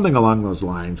 It was something along those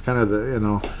lines. Kind of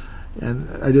and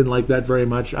I didn't like that very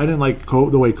much. I didn't like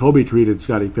the way Kobe treated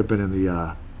Scottie Pippen in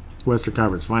the Western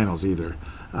Conference Finals either.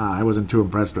 I wasn't too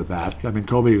impressed with that. I mean,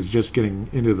 Kobe was just getting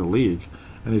into the league,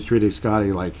 and he's treating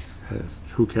Scottie like,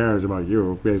 who cares about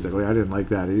you, basically. I didn't like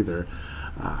that either.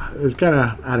 It was kind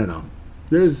of, I don't know.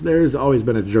 There's always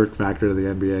been a jerk factor to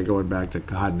the NBA going back to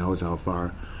God knows how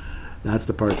far. That's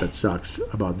the part that sucks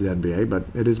about the NBA, but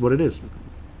it is what it is.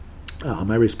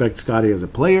 I respect Scottie as a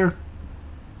player,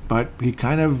 but he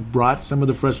kind of brought some of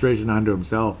the frustration onto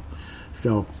himself.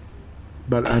 So,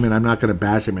 but I mean, I'm not going to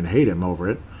bash him and hate him over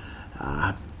it.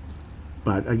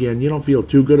 But again, you don't feel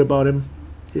too good about him.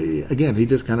 Again, he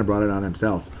just kind of brought it on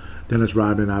himself. Dennis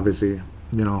Rodman, obviously,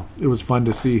 it was fun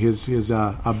to see his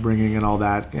upbringing and all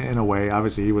that in a way.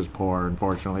 Obviously, he was poor,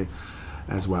 unfortunately,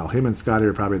 as well. Him and Scottie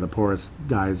are probably the poorest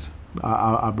guys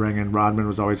upbringing. Rodman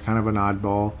was always kind of an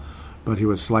oddball, but he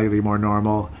was slightly more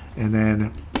normal. And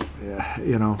then,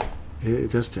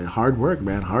 just hard work,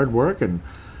 man, hard work. And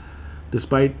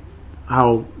despite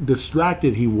how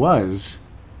distracted he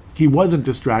wasn't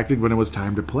distracted when it was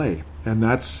time to play. And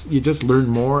you just learn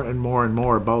more and more and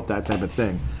more about that type of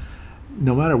thing.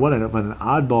 No matter what an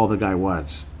oddball the guy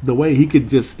was, the way he could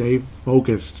just stay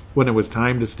focused when it was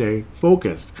time to stay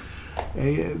focused.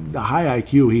 The high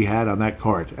IQ he had on that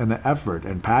court, and the effort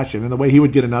and passion, and the way he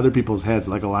would get in other people's heads,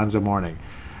 like Alonzo Mourning.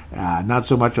 Not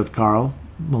so much with Karl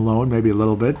Malone, maybe a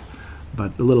little bit,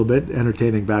 but a little bit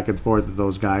entertaining back and forth with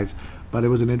those guys. But it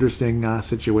was an interesting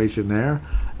situation there.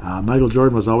 Michael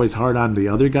Jordan was always hard on the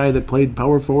other guy that played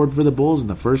power forward for the Bulls in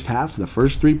the first half, the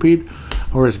first three-peat,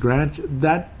 Horace Grant.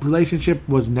 That relationship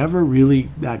was never really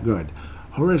that good.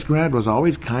 Horace Grant was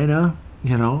always kind of,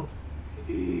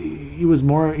 he was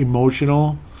more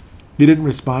emotional. He didn't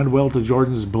respond well to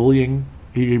Jordan's bullying.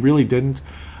 He really didn't.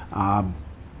 And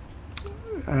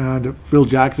Phil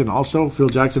Jackson also. Phil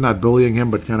Jackson not bullying him,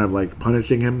 but kind of like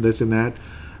punishing him, this and that.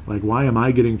 Like, why am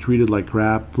I getting treated like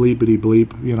crap? Bleepity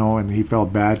bleep, and he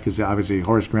felt bad because obviously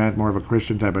Horace Grant, more of a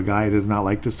Christian type of guy, does not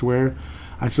like to swear.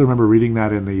 I still remember reading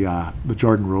that in the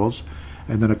Jordan rules.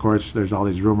 And then, of course, there's all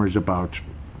these rumors about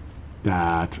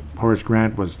that Horace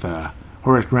Grant was the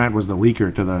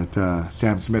leaker to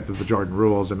Sam Smith of the Jordan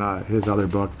rules and his other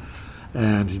book.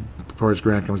 And Horace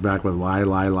Grant comes back with lie.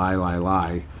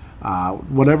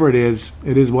 Whatever it is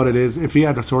what it is. If he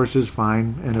had the sources,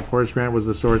 fine. And if Horace Grant was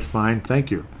the source, fine. Thank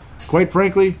you. Quite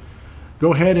frankly,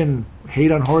 go ahead and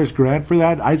hate on Horace Grant for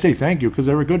that. I say thank you because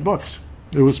they were good books.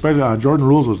 It was especially Jordan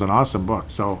Rules was an awesome book.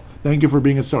 So thank you for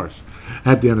being a source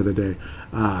at the end of the day.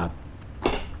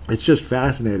 It's just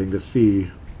fascinating to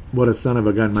see what a son of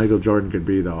a gun Michael Jordan could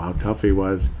be, though. How tough he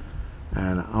was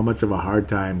and how much of a hard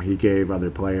time he gave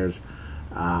other players.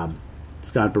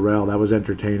 Scott Burrell, that was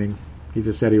entertaining. He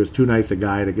just said he was too nice a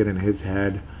guy to get in his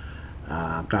head.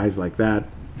 guys like that.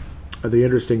 The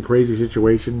interesting, crazy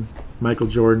situation, Michael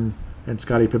Jordan and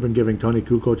Scottie Pippen giving Tony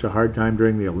Kukoc a hard time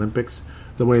during the Olympics.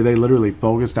 The way they literally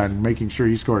focused on making sure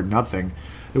he scored nothing.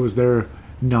 It was their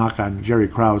knock on Jerry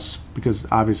Krause, because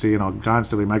obviously,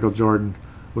 constantly Michael Jordan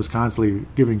was constantly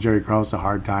giving Jerry Krause a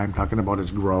hard time, talking about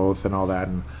his growth and all that,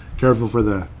 and careful for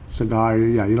the cigar.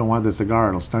 Yeah, you don't want the cigar,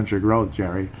 it'll stunt your growth,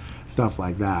 Jerry. Stuff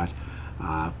like that.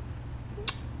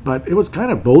 But it was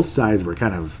kind of, both sides were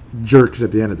kind of jerks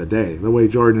at the end of the day. The way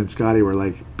Jordan and Scottie were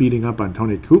like beating up on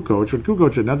Tony Kukoc, when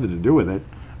Kukoc had nothing to do with it.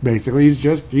 Basically, he's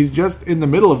just in the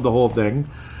middle of the whole thing.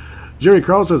 Jerry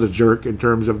Krause was a jerk in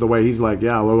terms of the way he's like,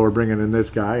 yeah, well, we're bringing in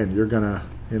this guy, and you're gonna,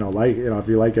 if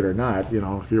you like it or not,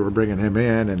 we're bringing him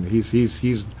in, and he's going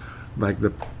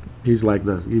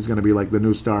to be like the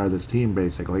new star of this team,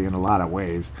 basically, in a lot of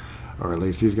ways, or at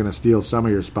least he's going to steal some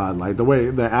of your spotlight.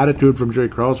 The attitude from Jerry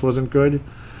Krause wasn't good,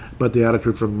 but the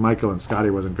attitude from Michael and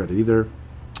Scottie wasn't good either.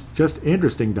 Just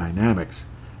interesting dynamics,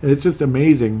 and it's just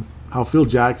amazing how Phil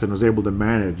Jackson was able to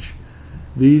manage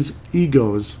these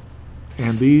egos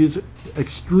and these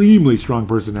extremely strong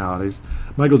personalities.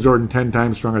 Michael Jordan 10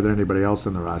 times stronger than anybody else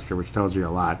in the roster, which tells you a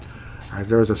lot.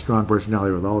 There was a strong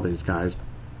personality with all these guys.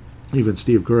 Even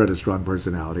Steve Kerr had a strong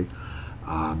personality.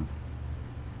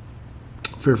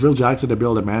 For Phil Jackson to be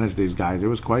able to manage these guys, it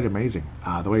was quite amazing.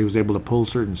 The way he was able to pull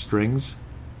certain strings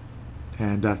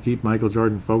and keep Michael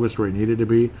Jordan focused where he needed to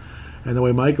be, and the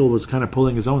way Michael was kind of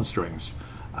pulling his own strings.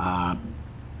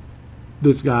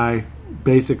 This guy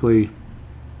basically,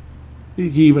 he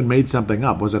even made something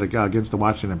up. Was it against the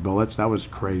Washington Bullets? That was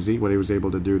crazy what he was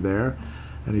able to do there.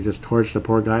 And he just torched the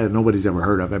poor guy that nobody's ever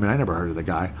heard of. I mean, I never heard of the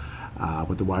guy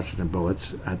with the Washington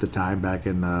Bullets at the time back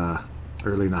in the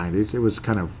early 90s. It was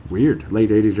kind of weird. Late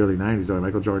 80s, early 90s, though.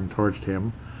 Michael Jordan torched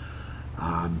him.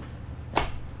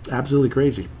 Absolutely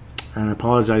crazy. And I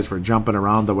apologize for jumping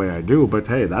around the way I do, but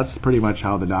hey, that's pretty much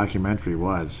how the documentary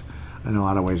was. In a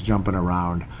lot of ways, jumping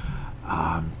around.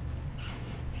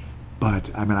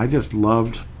 But, I mean, I just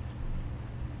loved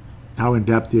how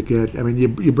in-depth you get. I mean,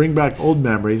 you bring back old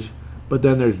memories, but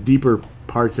then there's deeper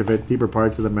parts of it, deeper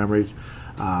parts of the memories.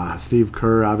 Steve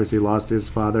Kerr obviously lost his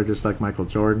father, just like Michael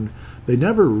Jordan. They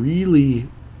never really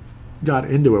got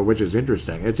into it, which is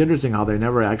interesting. It's interesting how they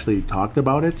never actually talked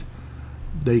about it.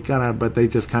 But they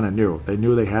just kind of knew. They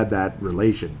knew they had that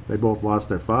relation. They both lost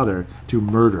their father to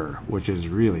murder, which is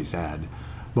really sad.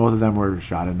 Both of them were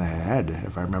shot in the head,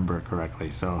 if I remember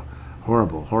correctly. So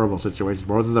horrible, horrible situations.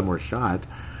 Both of them were shot.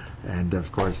 And,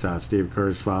 of course, Steve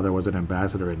Kerr's father was an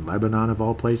ambassador in Lebanon, of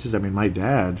all places. I mean, my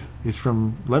dad is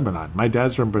from Lebanon. My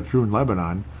dad's from Batroun,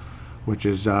 Lebanon, which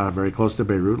is very close to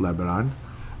Beirut, Lebanon.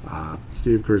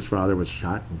 Steve Kerr's father was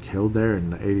shot and killed there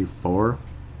in '84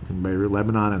 in Beirut,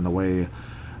 Lebanon, and the way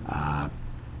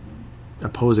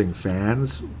opposing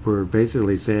fans were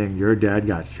basically saying, your dad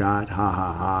got shot, ha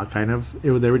ha ha, kind of.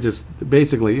 They were just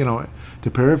basically,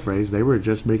 to paraphrase, they were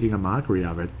just making a mockery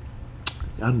of it.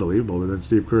 Unbelievable. But then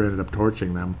Steve Kerr ended up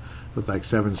torching them with like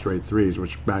 7 straight threes,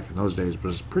 which back in those days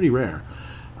was pretty rare.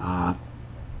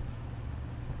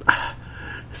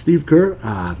 Steve Kerr,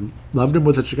 loved him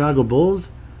with the Chicago Bulls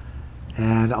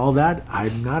and all that.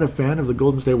 I'm not a fan of the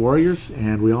Golden State Warriors,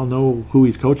 and we all know who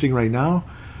he's coaching right now.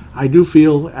 I do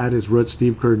feel at his roots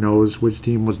Steve Kerr knows which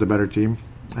team was the better team.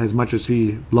 As much as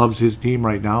he loves his team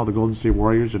right now, the Golden State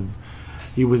Warriors, and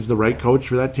he was the right coach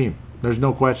for that team. There's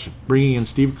no question. Bringing in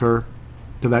Steve Kerr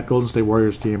to that Golden State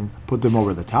Warriors team put them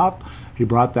over the top. He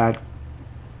brought that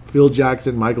Phil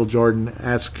Jackson, Michael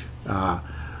Jordan-esque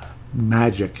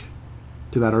magic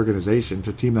to that organization, to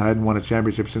a team that hadn't won a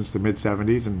championship since the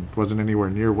mid-'70s and wasn't anywhere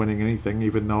near winning anything,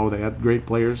 even though they had great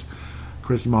players.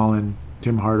 Chris Mullin,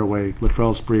 Tim Hardaway,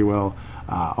 Latrell Sprewell,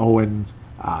 Owen.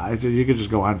 You could just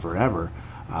go on forever.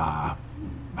 How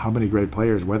many great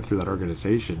players went through that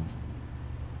organization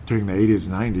during the 80s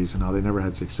and 90s, and how they never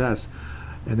had success.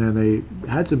 And then they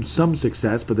had some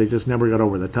success, but they just never got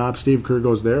over the top. Steve Kerr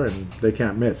goes there, and they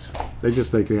can't miss. They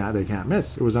can't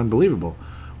miss. It was unbelievable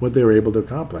what they were able to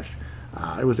accomplish.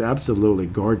 It was absolutely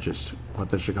gorgeous what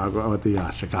the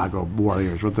Chicago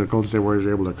Warriors, what the Golden State Warriors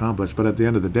were able to accomplish. But at the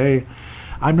end of the day,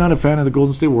 I'm not a fan of the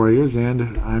Golden State Warriors,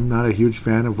 and I'm not a huge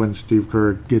fan of when Steve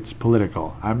Kerr gets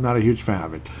political. I'm not a huge fan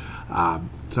of it.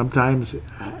 Sometimes,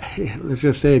 let's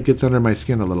just say it gets under my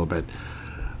skin a little bit.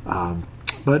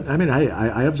 But, I mean,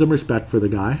 I have some respect for the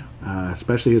guy,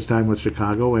 especially his time with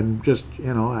Chicago. And just,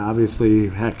 obviously,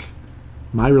 heck,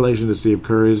 my relation to Steve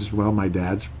Kerr is, well, my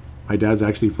dad's. My dad's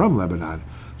actually from Lebanon.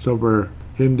 So for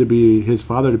him to be, his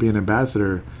father to be an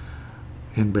ambassador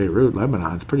in Beirut,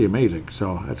 Lebanon, it's pretty amazing.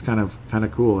 So that's kind of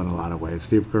cool in a lot of ways.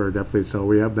 Steve Kerr definitely, so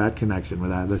we have that connection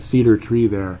with that. The cedar tree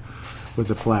there with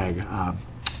the flag.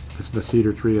 It's the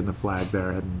cedar tree and the flag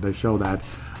there, and they show that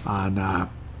on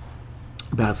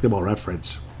Basketball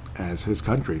Reference as his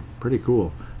country. Pretty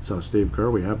cool. So Steve Kerr,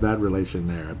 we have that relation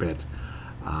there a bit.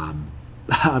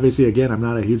 Obviously, again, I'm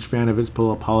not a huge fan of his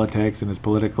politics and his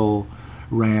political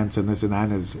rants and this and that.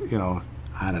 And his,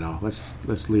 I don't know.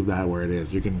 Let's leave that where it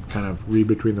is. You can kind of read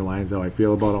between the lines how I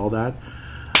feel about all that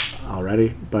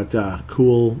already. But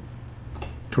cool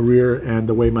career, and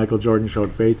the way Michael Jordan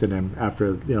showed faith in him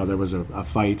after there was a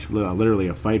fight, literally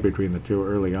a fight between the two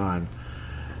early on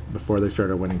before they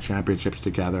started winning championships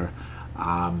together.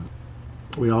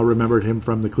 We all remembered him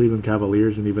from the Cleveland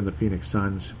Cavaliers and even the Phoenix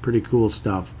Suns. Pretty cool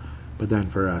stuff. But then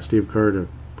for Steve Kerr to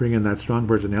bring in that strong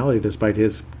personality despite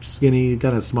his skinny,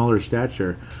 kind of smaller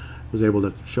stature, was able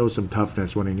to show some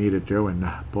toughness when he needed to. And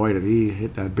boy, did he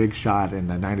hit that big shot in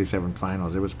the 97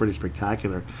 finals. It was pretty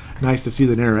spectacular. Nice to see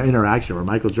the interaction where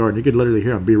Michael Jordan, you could literally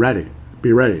hear him, be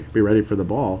ready for the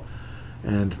ball.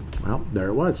 And, well, there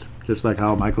it was. Just like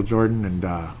how Michael Jordan and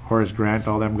Horace Grant,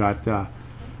 all them got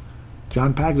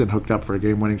John Paxson hooked up for a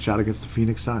game-winning shot against the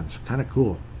Phoenix Suns. Kind of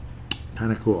cool.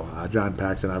 John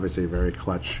Paxson, obviously a very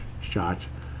clutch shot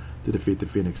to defeat the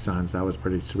Phoenix Suns. That was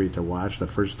pretty sweet to watch. The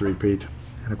first three-peat.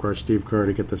 And, of course, Steve Kerr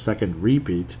to get the second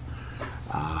repeat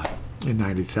in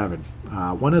 97.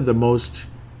 One of the most...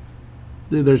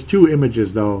 There's two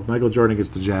images, though. Michael Jordan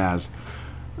against the Jazz.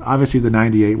 Obviously, the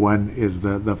 98 one is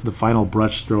the final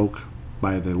brush stroke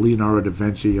by the Leonardo da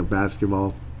Vinci of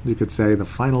basketball. You could say the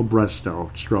final brush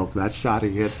stroke. That shot he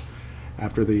hit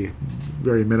after the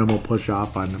very minimal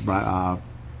push-off on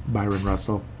Brian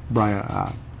Russell.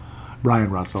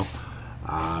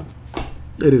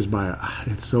 It is Byron.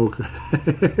 It's so...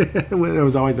 It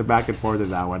was always a back and forth in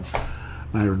that one.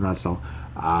 Byron Russell.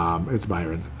 It's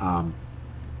Byron.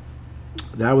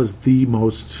 That was the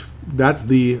most... That's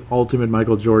the ultimate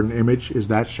Michael Jordan image, is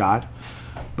that shot.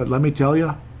 But let me tell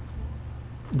you,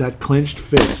 that clenched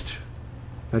fist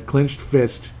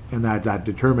and that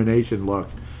determination look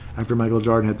after Michael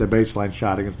Jordan hit the baseline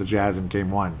shot against the Jazz in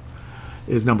Game 1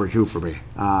 is number 2 for me.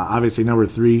 Obviously, number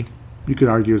 3, you could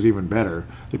argue, is even better.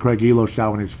 The Craig Elo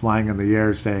shot when he's flying in the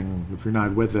air saying, if you're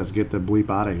not with us, get the bleep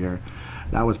out of here.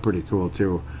 That was pretty cool,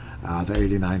 too. The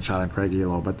 89 shot on Craig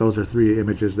Elo. But those are 3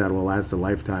 images that will last a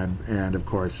lifetime. And, of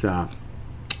course,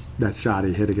 that shot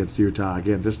he hit against Utah,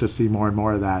 again, just to see more and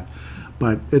more of that.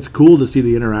 But it's cool to see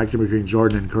the interaction between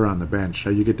Jordan and Kerr on the bench.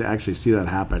 So you get to actually see that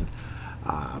happen.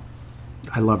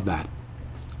 I love that.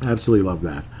 Absolutely love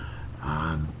that.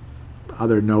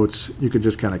 Other notes, you could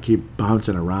just kind of keep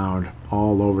bouncing around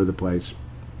all over the place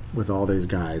with all these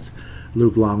guys.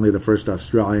 Luke Longley, the first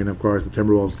Australian, of course. The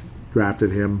Timberwolves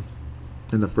drafted him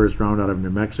in the first round out of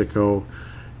New Mexico.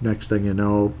 Next thing you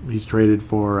know, he's traded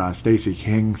for Stacey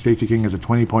King. Stacey King has a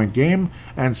 20-point game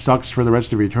and sucks for the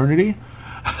rest of eternity.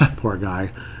 Poor guy.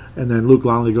 And then Luke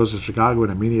Longley goes to Chicago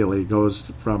and immediately goes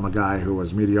from a guy who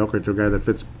was mediocre to a guy that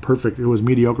fits perfect, who was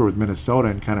mediocre with Minnesota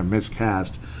and kind of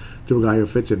miscast, to a guy who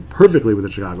fits in perfectly with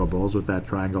the Chicago Bulls with that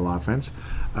triangle offense.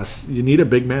 You need a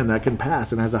big man that can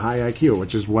pass and has a high IQ,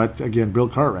 which is what, again, Bill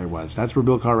Cartwright was. That's where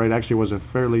Bill Cartwright actually was a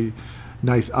fairly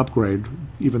nice upgrade.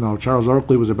 Even though Charles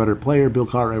Oakley was a better player, Bill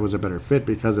Cartwright was a better fit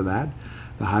because of that.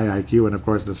 The high IQ and, of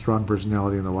course, the strong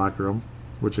personality in the locker room,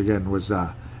 which, again, was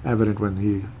evident when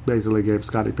he basically gave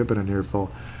Scottie Pippen an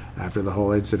earful after the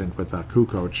whole incident with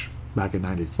Kukoc back in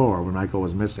 94 when Michael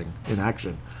was missing in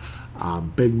action.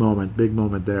 Big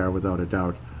moment there, without a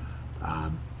doubt.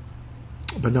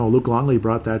 But no, Luke Longley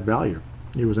brought that value.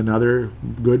 He was another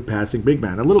good passing big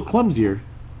man. A little clumsier,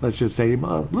 let's just say, a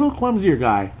little clumsier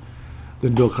guy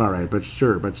than Bill Cartwright, but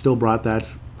still brought that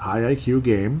high IQ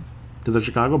game to the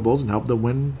Chicago Bulls and helped them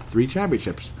win 3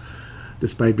 championships,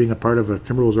 despite being a part of a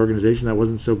Timberwolves organization that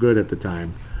wasn't so good at the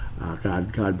time.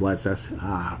 God bless us.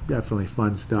 Definitely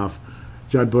fun stuff.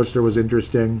 Judd Bushler was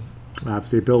interesting.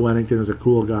 Obviously, Bill Wennington was a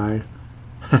cool guy.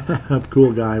 A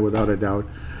cool guy, without a doubt.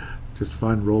 Just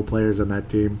fun role players on that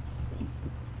team.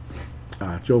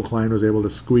 Joe Klein was able to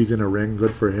squeeze in a ring.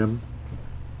 Good for him.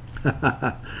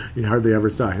 You hardly ever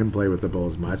saw him play with the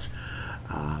Bulls much.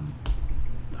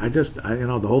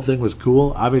 The whole thing was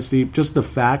cool. Obviously, just the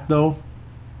fact, though,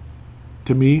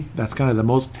 to me, that's kind of the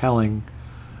most telling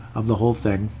of the whole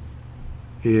thing,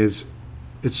 is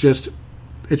it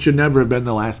should never have been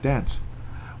the last dance.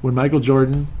 When Michael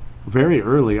Jordan, very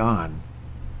early on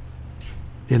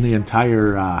in the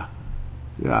entire,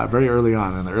 very early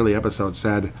on in the early episode,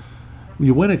 said,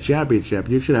 you win a championship,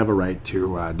 you should have a right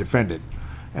to defend it.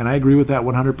 And I agree with that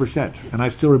 100%. And I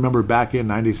still remember back in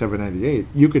 97, 98,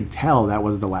 you could tell that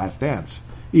was the last dance.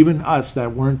 Even us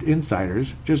that weren't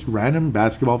insiders, just random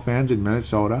basketball fans in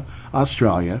Minnesota,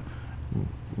 Australia,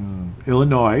 in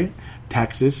Illinois,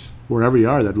 Texas, wherever you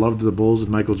are that loved the Bulls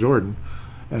and Michael Jordan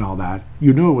and all that,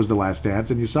 you knew it was the last dance,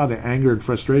 and you saw the anger and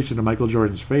frustration of Michael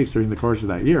Jordan's face during the course of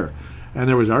that year. And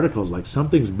there was articles like,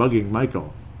 something's bugging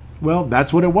Michael. Well,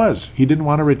 that's what it was. He didn't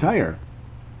want to retire.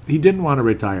 He didn't want to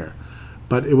retire.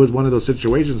 But it was one of those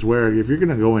situations where if you're going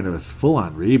to go into a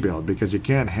full-on rebuild because you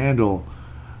can't handle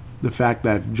the fact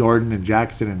that Jordan and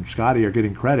Jackson and Scottie are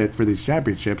getting credit for these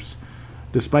championships,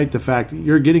 despite the fact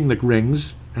you're getting the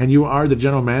rings and you are the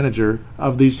general manager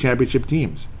of these championship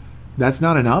teams. That's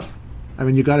not enough. I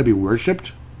mean, you got to be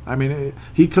worshipped. I mean,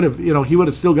 he could have, he would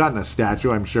have still gotten a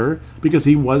statue, I'm sure, because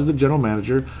he was the general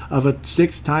manager of a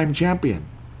 6-time champion,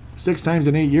 6 times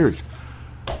in 8 years.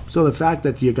 So the fact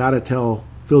that you got to tell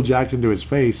Phil Jackson to his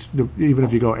face, even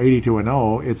if you go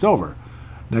 82-0, it's over.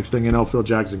 Next thing you know, Phil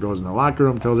Jackson goes in the locker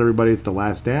room, tells everybody it's the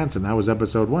last dance, and that was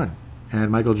episode 1.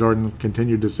 And Michael Jordan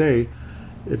continued to say,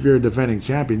 if you're a defending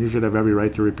champion, you should have every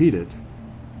right to repeat it.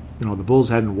 The Bulls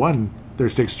hadn't won their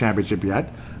 6th championship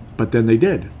yet, but then they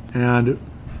did. And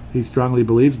he strongly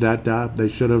believes that they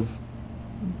should have,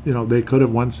 they could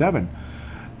have won 7.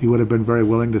 He would have been very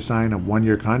willing to sign a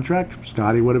 1-year contract.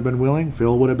 Scottie would have been willing.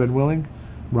 Phil would have been willing.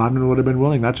 Rodman would have been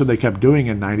willing. That's what they kept doing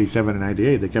in 97 and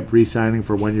 98. They kept re-signing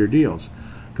for 1-year deals.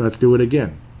 Let's do it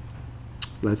again.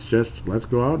 Let's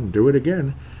go out and do it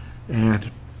again.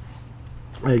 And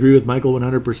I agree with Michael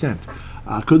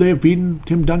 100%. Could they have beaten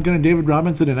Tim Duncan and David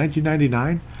Robinson in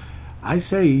 1999? I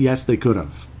say yes, they could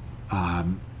have.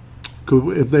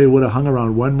 If they would have hung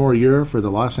around one more year for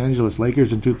the Los Angeles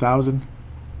Lakers in 2000,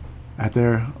 at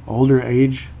their older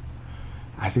age,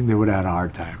 I think they would have had a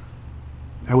hard time.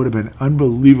 That would have been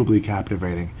unbelievably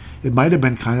captivating. It might have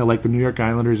been kind of like the New York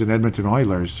Islanders and Edmonton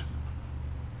Oilers.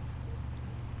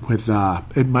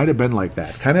 It might have been like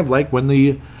that. Kind of like when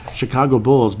the Chicago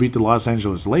Bulls beat the Los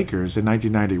Angeles Lakers in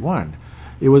 1991.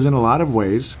 It was in a lot of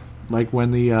ways like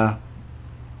when the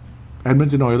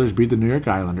Edmonton Oilers beat the New York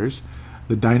Islanders,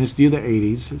 the dynasty of the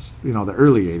 80s, the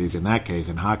early 80s in that case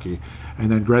in hockey,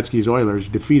 and then Gretzky's Oilers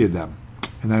defeated them.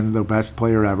 And then the best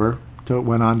player ever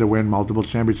went on to win multiple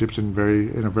championships in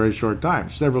a very short time.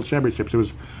 Several championships. It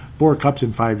was 4 cups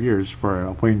in 5 years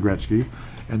for Wayne Gretzky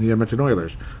and the Edmonton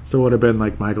Oilers. So it would have been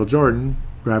like Michael Jordan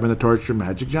grabbing the torch from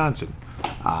Magic Johnson.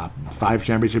 5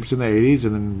 championships in the 80s,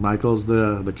 and then Michael's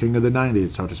the king of the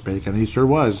 90s, so to speak. And he sure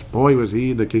was. Boy, was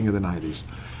he the king of the 90s.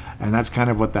 And that's kind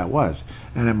of what that was.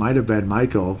 And it might have been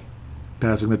Michael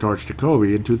passing the torch to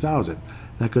Kobe in 2000.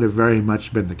 That could have very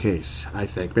much been the case, I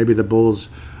think. Maybe the Bulls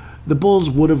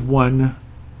would have won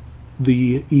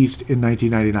the East in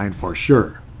 1999 for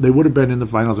sure. They would have been in the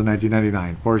finals in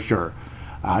 1999 for sure.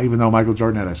 Even though Michael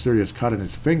Jordan had a serious cut in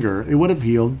his finger, it would have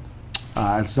healed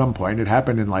at some point. It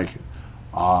happened in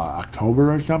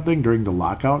October or something during the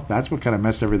lockout. That's what kind of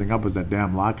messed everything up, was that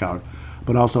damn lockout.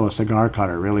 But also a cigar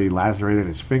cutter really lacerated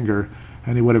his finger,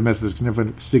 and he would have missed a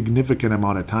significant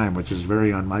amount of time, which is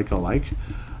very un-Michael-like.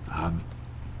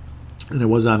 And it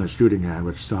was on his shooting hand,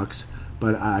 which sucks.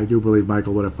 But I do believe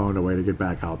Michael would have found a way to get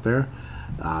back out there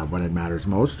when it matters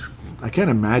most. I can't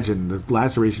imagine the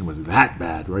laceration was that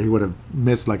bad, where he would have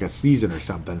missed like a season or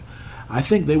something. I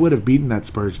think they would have beaten that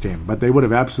Spurs team, but they would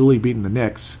have absolutely beaten the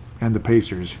Knicks and the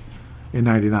Pacers in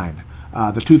 99.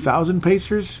 The 2000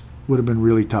 Pacers would have been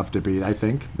really tough to beat, I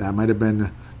think. That might have been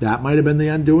the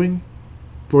undoing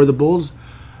for the Bulls.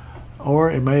 Or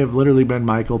it may have literally been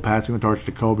Michael passing the torch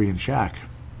to Kobe and Shaq.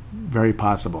 Very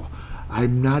possible.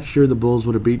 I'm not sure the Bulls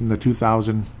would have beaten the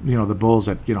 2000, the Bulls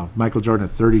at, Michael Jordan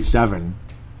at 37,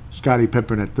 Scottie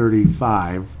Pippen at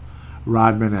 35,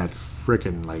 Rodman at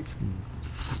frickin'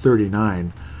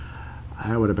 39.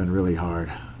 That would have been really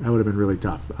hard. That would have been really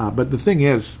tough. But the thing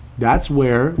is, that's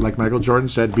where, like Michael Jordan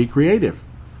said, be creative.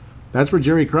 That's where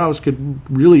Jerry Krause could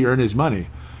really earn his money.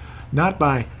 Not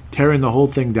by tearing the whole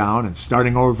thing down and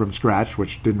starting over from scratch,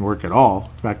 which didn't work at all.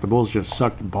 In fact, the Bulls just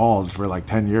sucked balls for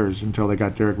 10 years until they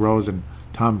got Derrick Rose and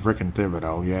Tom frickin'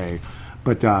 Thibodeau. Yay.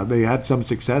 But they had some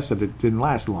success, and it didn't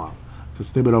last long because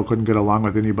Thibodeau couldn't get along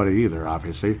with anybody either,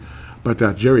 obviously.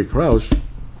 But Jerry Krause,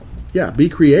 be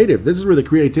creative. This is where the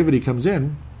creativity comes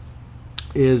in,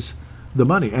 is the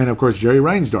money. And, of course, Jerry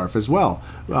Reinsdorf as well,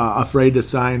 afraid to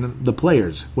sign the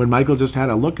players. When Michael just had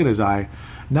a look in his eye,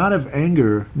 not of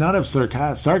anger, not of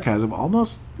sarcasm,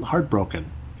 almost heartbroken.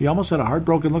 He almost had a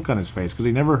heartbroken look on his face because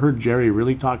he never heard Jerry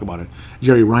really talk about it.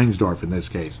 Jerry Reinsdorf in this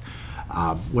case,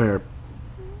 where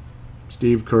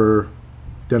Steve Kerr,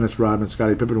 Dennis Rodman,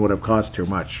 Scottie Pippen would have cost too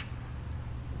much.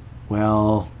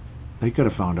 Well, they could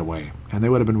have found a way, and they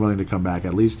would have been willing to come back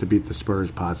at least to beat the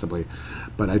Spurs possibly.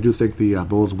 But I do think the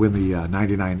Bulls win the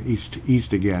 99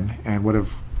 East again and would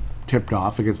have tipped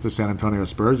off against the San Antonio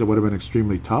Spurs. It would have been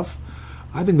extremely tough.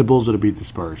 I think the Bulls would have beat the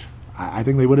Spurs. I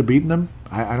think they would have beaten them.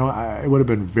 It would have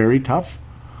been very tough.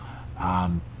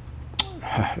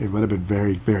 It would have been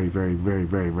very, very, very, very,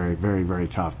 very, very, very, very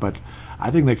tough. But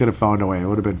I think they could have found a way. It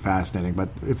would have been fascinating. But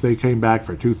if they came back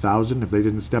for 2000, if they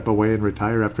didn't step away and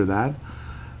retire after that,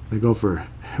 they go for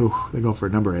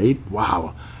number 8.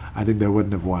 Wow, I think they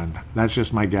wouldn't have won. That's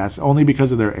just my guess, only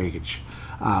because of their age.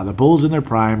 The Bulls in their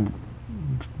prime,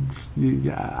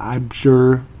 I'm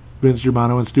sure Vince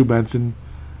Germano and Stu Benson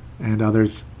and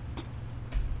others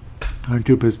aren't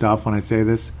too pissed off when I say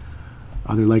this.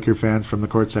 Other Laker fans from the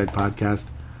Courtside podcast,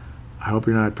 I hope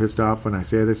you're not pissed off when I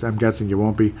say this. I'm guessing you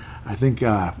won't be. I think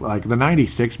like the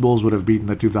 96 Bulls would have beaten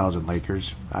the 2000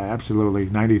 Lakers. Absolutely.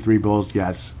 93 Bulls,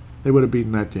 yes. They would have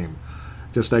beaten that team.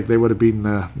 Just like they would have beaten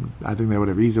I think they would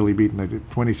have easily beaten the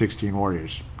 2016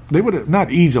 Warriors. They would have, not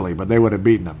easily, but they would have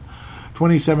beaten them.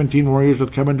 2017 Warriors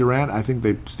with Kevin Durant, I think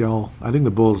the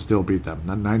Bulls still beat them.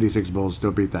 The 96 Bulls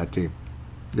still beat that team.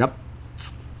 Yep.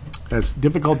 As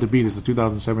difficult to beat as the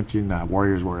 2017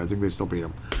 Warriors were, I think they still beat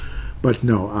them. But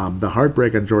no, the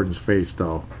heartbreak on Jordan's face,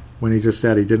 though, when he just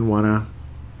said he didn't want to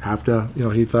have to,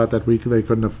 he thought that they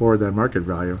couldn't afford that market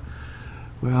value.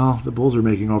 Well, the Bulls were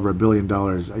making over $1 billion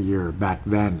a year back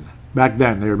then. Back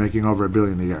then, they were making over $1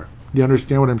 billion a year. Do you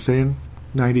understand what I'm saying?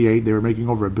 98, they were making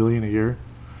over $1 billion a year.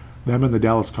 Them and the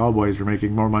Dallas Cowboys were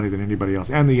making more money than anybody else,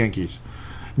 and the Yankees.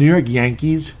 New York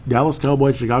Yankees, Dallas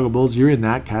Cowboys, Chicago Bulls, you're in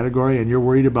that category, and you're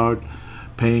worried about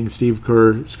paying Steve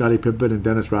Kerr, Scottie Pippen, and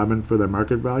Dennis Rodman for their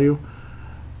market value?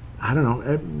 I don't know.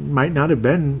 It might not have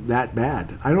been that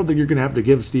bad. I don't think you're going to have to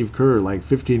give Steve Kerr like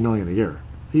 $15 million a year.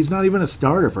 He's not even a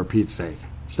starter, for Pete's sake.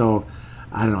 So,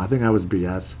 I don't know. I think that was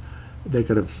BS. They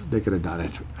could have done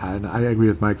it, and I agree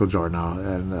with Michael Jordan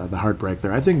and the heartbreak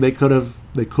there. I think they could have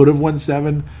won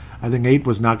 7. I think 8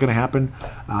 was not going to happen.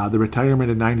 The retirement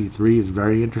in '93 is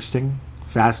very interesting,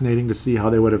 fascinating to see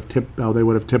how they would have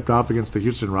tipped off against the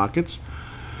Houston Rockets.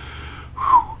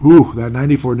 Ooh, that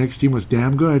 '94 Knicks team was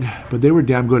damn good, but they were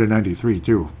damn good in '93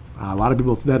 too. A lot of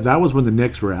people that was when the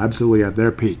Knicks were absolutely at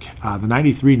their peak. The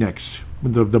 '93 Knicks,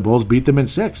 the Bulls beat them in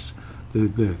 6.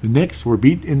 The Knicks were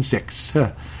beat in 6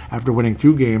 after winning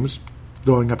 2 games,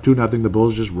 going up 2-0. The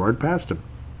Bulls just roared past them.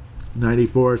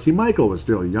 94. See, Michael was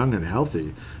still young and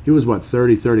healthy. He was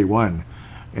 30, 31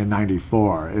 in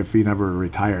 '94. If he never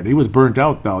retired, he was burnt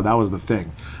out though. That was the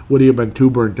thing. Would he have been too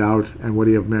burnt out, and would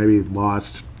he have maybe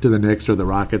lost to the Knicks or the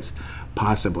Rockets?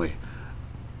 Possibly.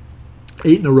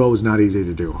 8 in a row is not easy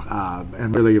to do,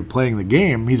 and really playing the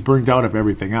game, he's burnt out of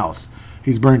everything else.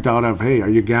 He's burnt out of, hey, are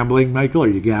you gambling, Michael? Are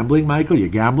you gambling, Michael? You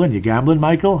gambling,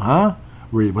 Michael? Huh?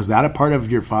 Was that a part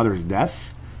of your father's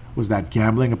death? Was that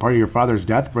gambling a part of your father's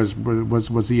death? Was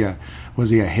he a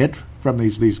hit from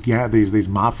these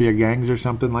mafia gangs or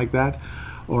something like that,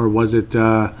 or was it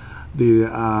stuff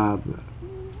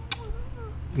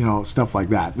like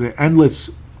that? The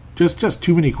endless, just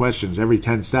too many questions every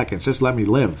 10 seconds. Just let me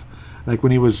live. Like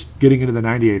when he was getting into the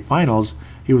 '98 finals,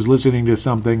 he was listening to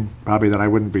something probably that I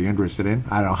wouldn't be interested in.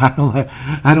 I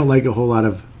don't like a whole lot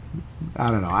of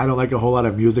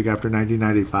music after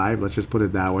 1995. Let's just put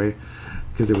it that way,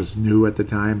 because it was new at the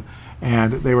time.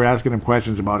 And they were asking him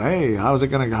questions about, hey, how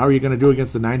are you gonna do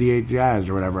against the '98 Jazz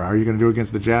or whatever? How are you gonna do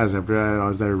against the Jazz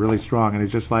after they're really strong? And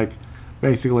he's just like,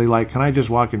 basically like, can I just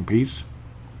walk in peace?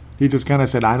 He just kind of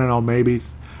said, I don't know, maybe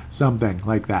something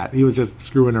like that. He was just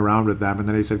screwing around with them, and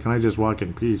then he said, can I just walk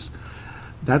in peace?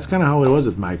 That's kind of how it was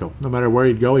with Michael. No matter where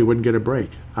he'd go, he wouldn't get a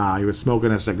break. He was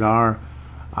smoking a cigar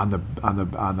on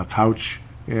the couch.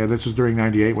 Yeah, this was during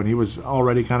 '98 when he was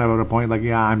already kind of at a point like,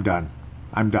 yeah, I'm done.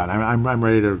 I'm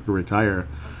ready to retire.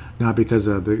 Not because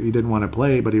he didn't want to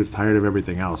play, but he was tired of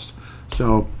everything else.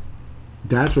 So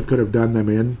that's what could have done them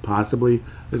in, possibly,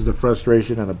 is the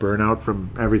frustration and the burnout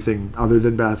from everything other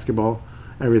than basketball,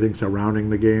 everything surrounding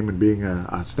the game and being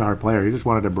a star player. He just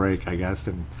wanted a break, I guess,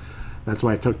 and that's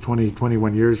why it took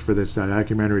 21 years for this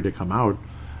documentary to come out,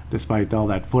 despite all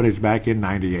that footage back in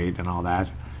 '98 and all that,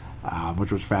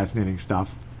 which was fascinating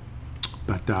stuff.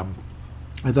 But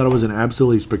I thought it was an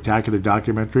absolutely spectacular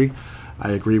documentary. I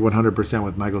agree 100%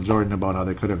 with Michael Jordan about how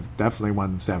they could have definitely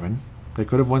won 7. They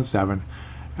could have won 7.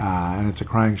 And it's a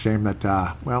crying shame that,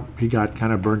 he got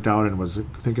kind of burnt out and was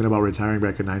thinking about retiring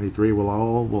back in '93. We'll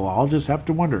all just have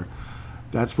to wonder.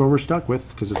 That's where we're stuck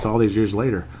with, because it's all these years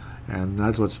later. And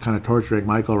that's what's kind of torturing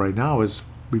Michael right now, is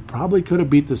we probably could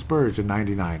have beat the Spurs in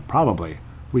 '99. Probably.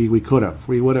 We could have.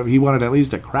 We would have. He wanted at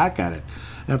least a crack at it.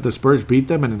 And if the Spurs beat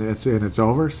them and it's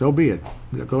over, so be it.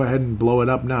 Go ahead and blow it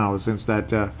up now, since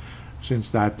that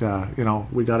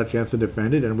we got a chance to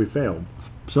defend it and we failed.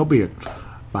 So be it.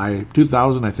 By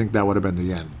 2000, I think that would have been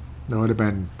the end. That would have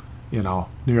been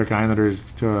New York Islanders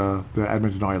to the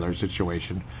Edmonton Oilers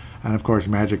situation. And, of course,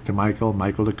 Magic to Michael,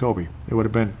 Michael to Kobe. It would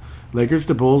have been Lakers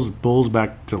to Bulls, Bulls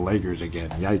back to Lakers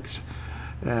again. Yikes.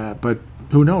 But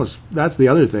who knows? That's the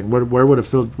other thing. Where would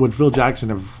Phil Jackson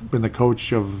have been the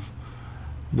coach of...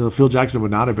 Phil Jackson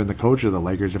would not have been the coach of the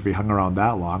Lakers if he hung around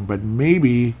that long. But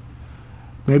maybe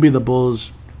the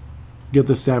Bulls get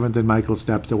the 7th and Michael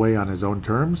steps away on his own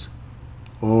terms.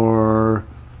 Or...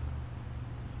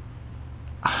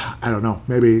 I don't know.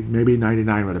 Maybe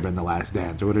 99 would have been the last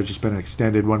dance. It would have just been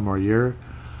extended one more year.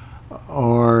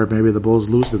 Or maybe the Bulls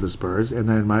lose to the Spurs, and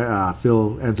then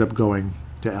Phil ends up going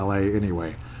to L.A.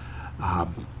 anyway.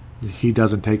 He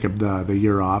doesn't take the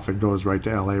year off and goes right to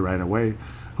L.A. right away.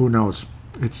 Who knows?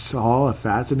 It's all a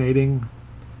fascinating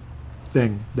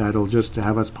thing that'll just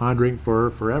have us pondering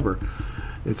for forever.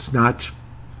 It's not,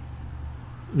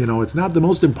 it's not the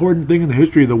most important thing in the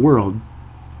history of the world,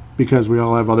 because we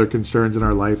all have other concerns in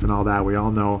our life and all that. We all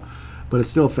know, but it's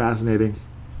still fascinating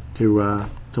to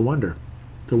wonder.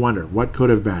 To wonder what could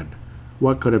have been.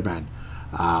 What could have been?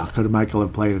 Could Michael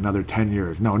have played another 10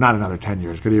 years? No, not another 10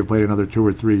 years. Could he have played another 2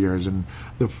 or 3 years and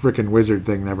the frickin' Wizard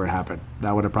thing never happened?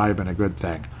 That would have probably been a good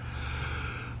thing.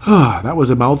 That was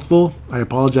a mouthful. I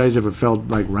apologize if it felt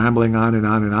like rambling on and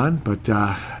on and on, but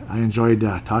I enjoyed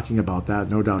talking about that,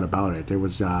 no doubt about it. It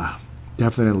was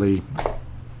definitely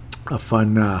a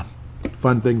fun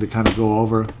thing to kind of go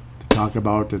over, to talk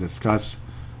about, to discuss,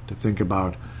 to think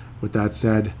about. With that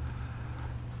said,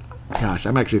 gosh,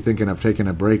 I'm actually thinking of taking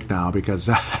a break now, because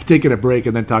taking a break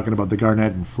and then talking about the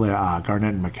Garnett and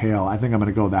McHale, I think I'm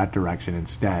going to go that direction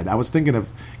instead. I was thinking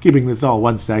of keeping this all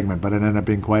one segment, but it ended up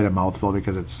being quite a mouthful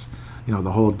because it's,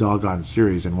 the whole doggone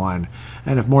series in one.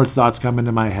 And if more thoughts come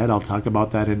into my head, I'll talk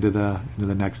about that into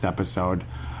the next episode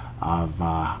of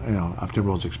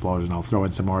Timberwolves Explosion. I'll throw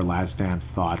in some more Last Dance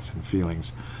thoughts and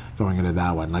feelings going into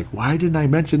that one. Like, why didn't I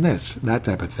mention this? That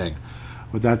type of thing.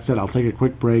 With that said, I'll take a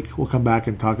quick break. We'll come back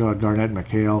and talk about Garnett and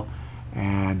McHale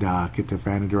and get to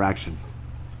fan interaction.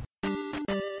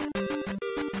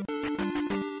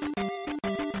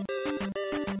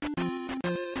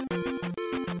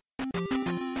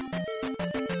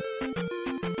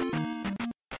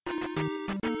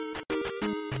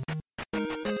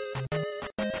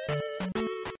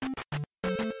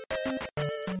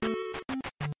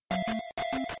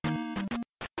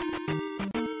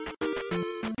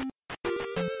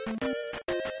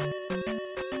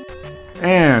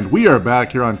 And we are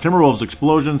back here on Timberwolves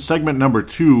Explosion, segment number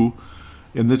 2.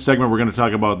 In this segment, we're going to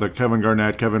talk about the Kevin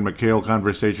Garnett, Kevin McHale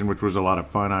conversation, which was a lot of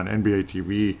fun on NBA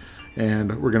TV.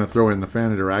 And we're going to throw in the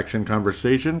fan interaction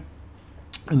conversation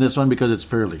in this one because it's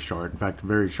fairly short. In fact,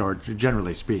 very short,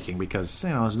 generally speaking, because,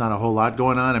 there's not a whole lot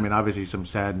going on. I mean, obviously some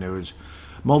sad news,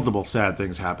 multiple sad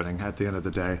things happening at the end of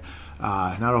the day.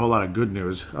 Not a whole lot of good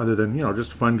news other than,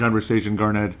 just fun conversation,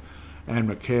 Garnett and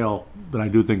McHale, but I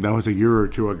do think that was a year or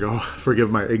two ago. Forgive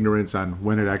my ignorance on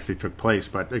when it actually took place,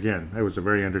 but again, it was a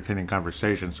very entertaining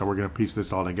conversation, so we're going to piece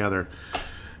this all together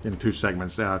in 2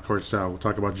 segments. Of course, we'll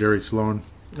talk about Jerry Sloan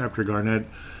after Garnett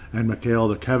and McHale,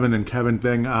 the Kevin and Kevin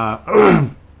thing.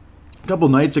 A couple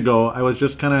nights ago, I was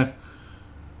just kind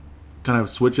of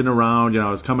switching around. I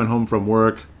was coming home from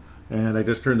work, and I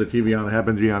just turned the TV on. It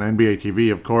happened to be on NBA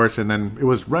TV, of course, and then it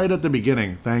was right at the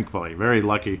beginning, thankfully, very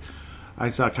lucky. I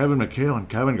saw Kevin McHale and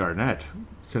Kevin Garnett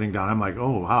sitting down. I'm like,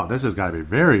 oh, wow, this has got to be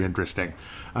very interesting.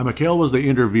 McHale was the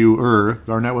interviewer.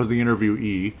 Garnett was the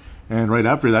interviewee. And right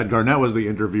after that, Garnett was the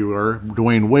interviewer.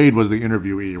 Dwayne Wade was the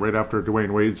interviewee. Right after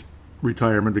Dwayne Wade's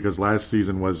retirement, because last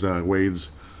season was Wade's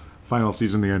final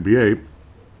season in the NBA.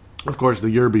 Of course,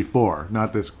 the year before,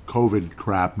 not this COVID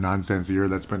crap nonsense year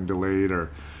that's been delayed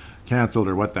or canceled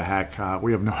or what the heck.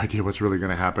 We have no idea what's really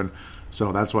going to happen.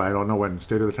 So that's why I don't know when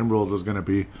State of the Timberwolves is going to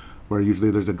be, where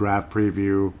usually there's a draft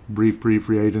preview, brief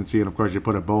pre-free agency, and of course you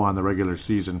put a bow on the regular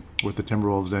season with the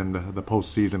Timberwolves and the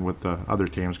postseason with the other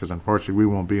teams, because unfortunately we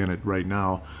won't be in it right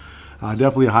now.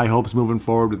 Definitely high hopes moving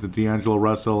forward with the D'Angelo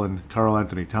Russell and Karl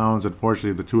Anthony Towns.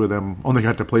 Unfortunately, the two of them only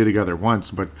got to play together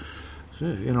once, but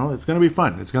it's going to be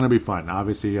fun. It's going to be fun.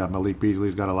 Obviously, Malik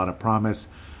Beasley's got a lot of promise,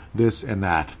 this and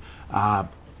that.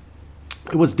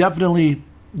 It was definitely...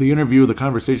 The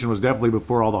conversation was definitely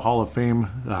before all the Hall of Fame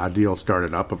deals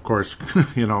started up. Of course,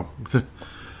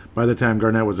 by the time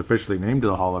Garnett was officially named to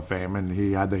the Hall of Fame and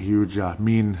he had the huge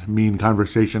mean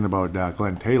conversation about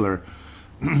Glenn Taylor,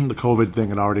 the COVID thing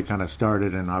had already kind of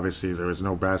started, and obviously there was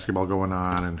no basketball going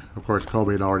on, and of course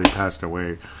Kobe had already passed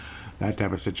away, that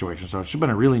type of situation. So it's been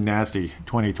a really nasty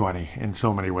 2020 in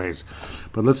so many ways.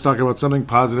 But let's talk about something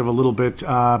positive a little bit.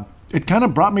 It kind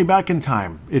of brought me back in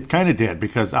time. It kind of did,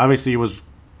 because obviously it was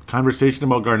conversation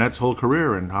about Garnett's whole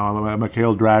career and how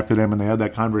McHale drafted him, and they had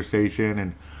that conversation,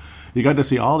 and you got to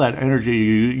see all that energy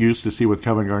you used to see with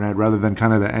Kevin Garnett rather than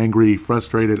kind of the angry,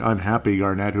 frustrated, unhappy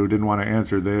Garnett who didn't want to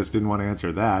answer this, didn't want to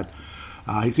answer that.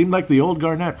 He seemed like the old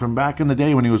Garnett from back in the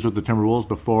day when he was with the Timberwolves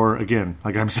before, again,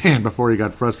 like I'm saying, before he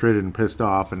got frustrated and pissed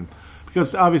off. And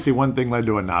because obviously one thing led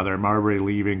to another. Marbury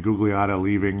leaving, Gugliotta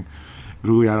leaving.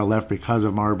 Gugliotta left because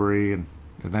of Marbury, and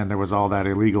then there was all that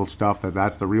illegal stuff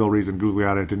that's the real reason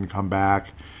Gugliotta didn't come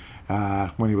back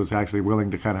when he was actually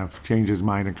willing to kind of change his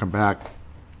mind and come back.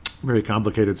 Very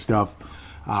complicated stuff.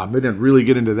 They didn't really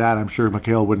get into that. I'm sure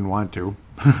McHale wouldn't want to.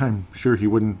 I'm sure he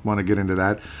wouldn't want to get into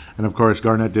that. And, of course,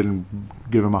 Garnett didn't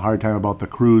give him a hard time about the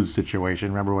Cruz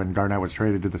situation. Remember when Garnett was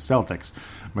traded to the Celtics?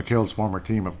 McHale's former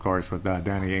team, of course, with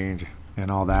Danny Ainge and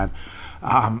all that.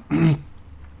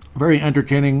 Very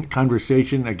entertaining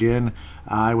conversation. Again,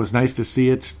 it was nice to see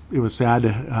it. It was sad,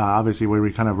 obviously, when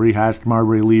we kind of rehashed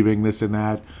Marbury leaving, this and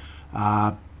that.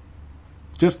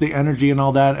 Just the energy and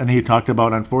all that, and he talked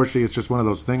about, unfortunately, it's just one of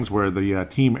those things where the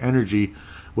team energy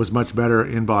was much better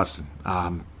in Boston.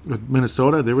 With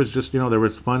Minnesota, there was just, there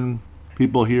was fun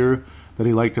people here that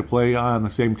he liked to play on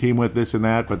the same team with, this and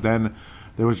that, but then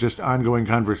there was just ongoing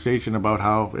conversation about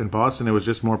how in Boston it was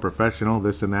just more professional,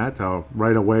 this and that, how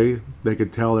right away they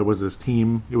could tell it was a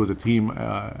team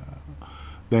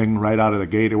thing right out of the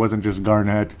gate. It wasn't just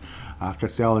Garnett,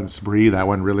 Cassell and Spree, that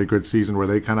one really good season where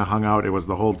they kind of hung out. It was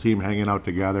the whole team hanging out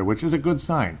together, which is a good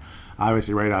sign,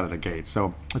 obviously, right out of the gate.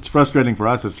 So it's frustrating for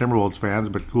us as Timberwolves fans,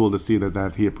 but cool to see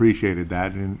that he appreciated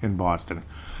that in Boston.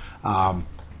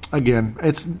 Again,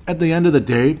 it's at the end of the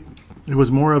day, it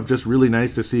was more of just really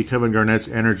nice to see Kevin Garnett's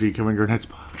energy, Kevin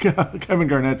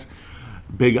Garnett's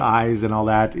big eyes and all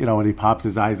that, when he pops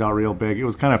his eyes out real big. It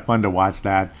was kind of fun to watch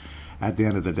that at the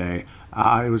end of the day.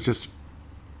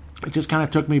 It just kind of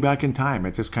took me back in time.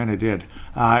 It just kind of did.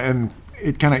 And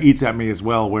it kind of eats at me as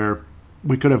well, where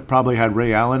we could have probably had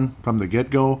Ray Allen from the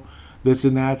get-go, this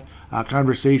and that.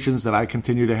 Conversations that I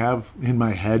continue to have in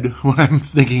my head when I'm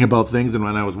thinking about things and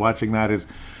when I was watching that is,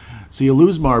 so you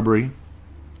lose Marbury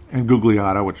and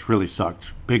Gugliotta, which really sucked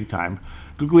big time.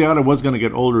 Gugliotta was going to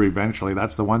get older eventually.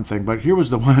 That's the one thing. But here was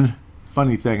the one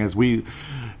funny thing.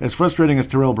 As frustrating as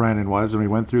Terrell Brandon was, and we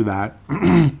went through that,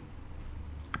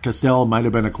 Cassell might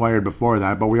have been acquired before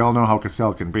that, but we all know how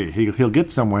Cassell can be. He'll get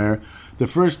somewhere. The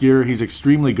first year, he's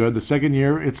extremely good. The second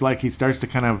year, it's like he starts to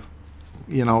kind of,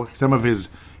 some of his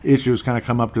issues kind of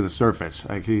come up to the surface.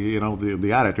 Like,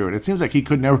 the attitude. It seems like he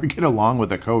could never get along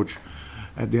with a coach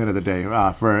at the end of the day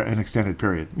for an extended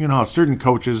period. You know how certain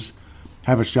coaches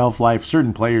have a shelf life.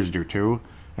 Certain players do too.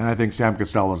 And I think Sam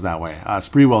Cassell was that way.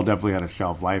 Spreewell definitely had a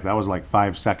shelf life. That was like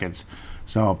 5 seconds.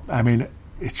 So, I mean,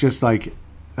 it's just like,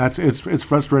 it's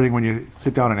frustrating when you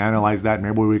sit down and analyze that.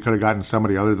 Maybe we could have gotten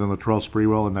somebody other than Latrell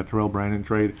Sprewell in that Terrell Brandon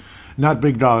trade. Not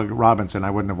Big Dog Robinson.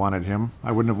 I wouldn't have wanted him.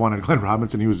 I wouldn't have wanted Glenn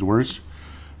Robinson. He was worse.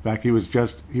 In fact, he was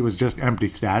just empty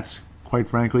stats, quite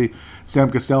frankly.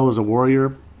 Sam Cassell was a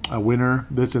warrior, a winner,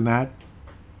 this and that.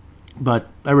 But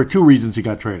there were 2 reasons he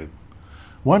got traded.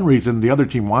 One reason, the other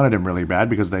team wanted him really bad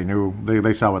because they knew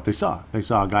they saw what they saw. They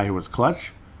saw a guy who was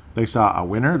clutch. They saw a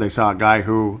winner. They saw a guy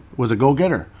who was a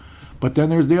go-getter. But then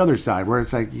there's the other side where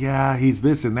it's like, yeah, he's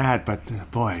this and that, but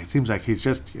boy, it seems like he's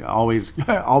just always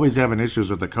having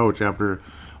issues with the coach after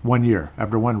 1 year,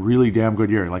 after one really damn good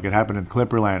year. Like it happened in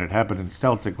Clipperland, it happened in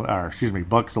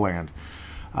Bucksland,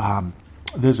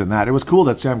 this and that. It was cool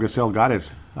that Sam Cassell got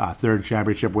his 3rd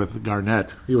championship with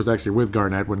Garnett. He was actually with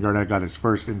Garnett when Garnett got his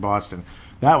first in Boston.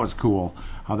 That was cool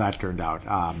how that turned out.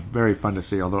 Very fun to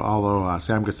see, although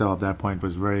Sam Cassell at that point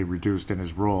was very reduced in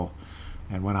his role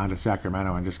and went on to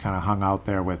Sacramento and just kind of hung out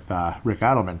there with Rick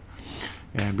Adelman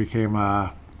and became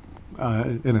an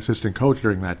assistant coach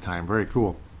during that time. Very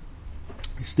cool.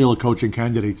 He's still a coaching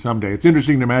candidate someday. It's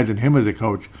interesting to imagine him as a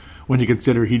coach when you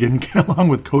consider he didn't get along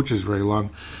with coaches very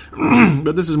long.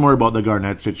 But this is more about the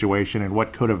Garnett situation and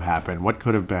what could have happened, what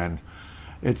could have been.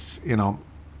 It's,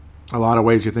 a lot of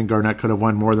ways you think Garnett could have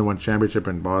won more than one championship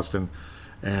in Boston.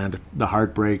 And the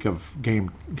heartbreak of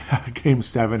Game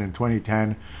 7 in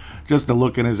 2010, just the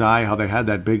look in his eye, how they had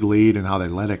that big lead and how they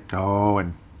let it go.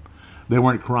 And they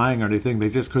weren't crying or anything. They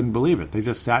just couldn't believe it. They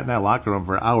just sat in that locker room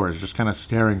for hours, just kind of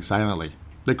staring silently.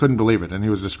 They couldn't believe it. And he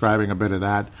was describing a bit of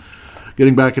that.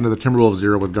 Getting back into the Timberwolves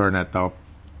era with Garnett, though,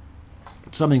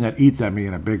 something that eats at me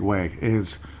in a big way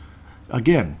is,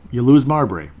 again, you lose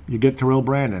Marbury. You get Terrell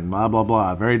Brandon, blah, blah,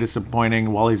 blah. Very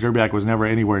disappointing. Wally Szczerbiak was never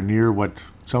anywhere near what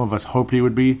some of us hoped he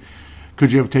would be.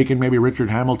 Could you have taken maybe Richard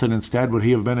Hamilton instead? Would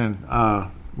he have been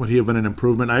an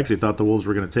improvement? I actually thought the Wolves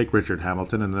were going to take Richard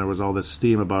Hamilton, and there was all this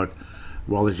steam about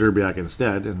Wally Szczerbiak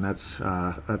instead, and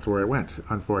that's where it went,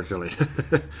 unfortunately.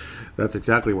 That's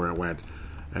exactly where it went.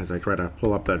 As I try to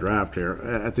pull up that draft here,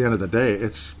 at the end of the day,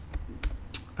 it's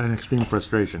an extreme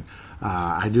frustration.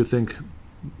 I do think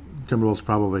Timberwolves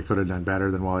probably could have done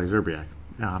better than Wally Szczerbiak.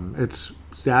 It's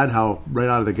sad how right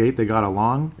out of the gate they got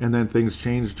along, and then things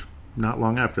changed not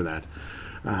long after that.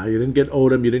 You didn't get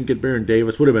Odom, you didn't get Baron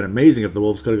Davis. Would have been amazing if the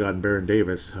Wolves could have gotten Baron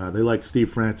Davis. They liked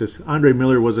Steve Francis. Andre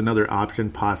Miller was another option,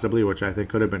 possibly, which I think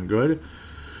could have been good.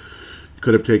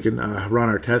 Could have taken Ron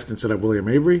Artest instead of William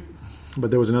Avery. But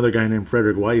there was another guy named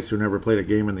Frederick Weiss who never played a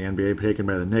game in the NBA, taken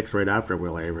by the Knicks right after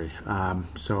Will Avery.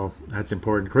 So that's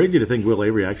important. Crazy to think Will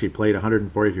Avery actually played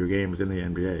 142 games in the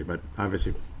NBA, but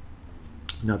obviously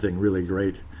nothing really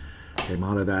great came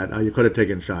out of that. You could have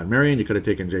taken Sean Marion, you could have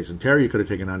taken Jason Terry, you could have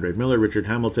taken Andre Miller, Richard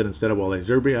Hamilton instead of Wally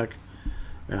Szczerbiak,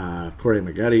 Corey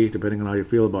Maggette, depending on how you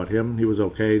feel about him. He was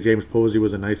okay. James Posey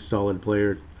was a nice, solid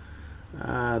player.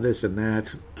 This and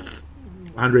that.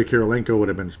 Andrei Kirilenko would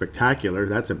have been spectacular.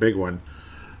 That's a big one.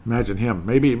 Imagine him.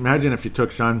 Maybe imagine if you took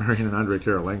Sean Marion and Andrei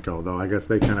Kirilenko, though. I guess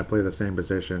they kind of play the same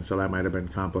position, so that might have been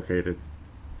complicated.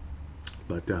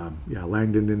 But,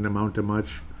 Langdon didn't amount to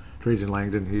much. Trajan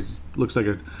Langdon, he looks like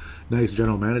a nice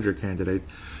general manager candidate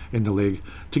in the league.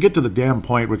 To get to the damn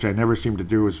point, which I never seem to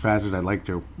do as fast as I'd like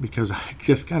to, because I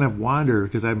just kind of wander,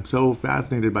 because I'm so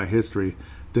fascinated by history,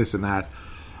 this and that.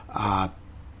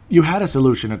 You had a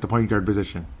solution at the point guard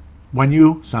position when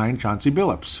you signed Chauncey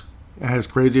Billups. As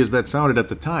crazy as that sounded at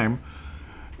the time,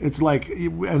 it's like,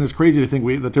 and it's crazy to think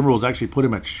the Timberwolves actually put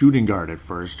him at shooting guard at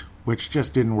first, which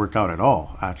just didn't work out at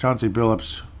all. Chauncey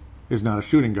Billups is not a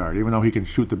shooting guard, even though he can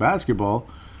shoot the basketball.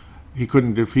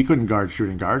 If he couldn't guard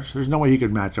shooting guards, there's no way he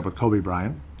could match up with Kobe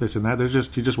Bryant. This and that.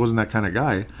 He just wasn't that kind of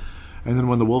guy. And then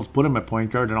when the Wolves put him at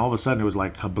point guard, and all of a sudden it was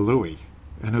like kablooey,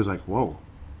 and it was like, whoa,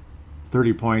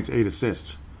 30 points, 8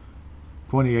 assists,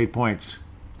 28 points,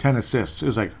 10 assists. It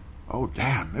was like, oh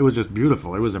damn! It was just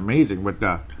beautiful. It was amazing what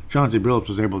Chauncey Billups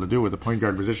was able to do with the point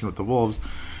guard position with the Wolves.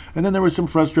 And then there were some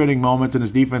frustrating moments, and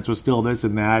his defense was still this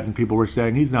and that, and people were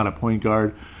saying he's not a point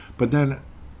guard. But then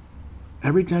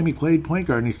every time he played point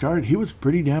guard and he started, he was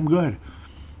pretty damn good.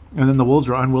 And then the Wolves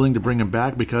were unwilling to bring him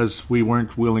back because we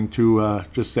weren't willing to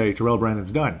just say Terrell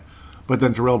Brandon's done. But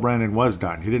then Terrell Brandon was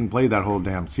done. He didn't play that whole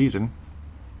damn season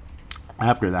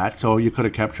after that, so you could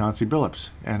have kept Chauncey Billups.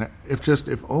 And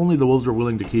if only the Wolves were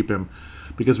willing to keep him,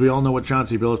 because we all know what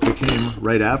Chauncey Billups became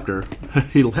right after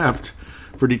he left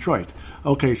for Detroit.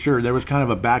 Okay, sure, there was kind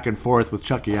of a back and forth with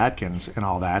Chucky Atkins and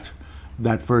all that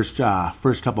first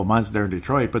couple months there in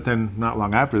Detroit, but then not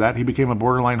long after that, he became a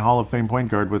borderline Hall of Fame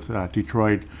point guard with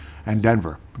Detroit and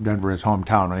Denver. Denver, his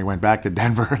hometown, when he went back to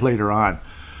Denver later on.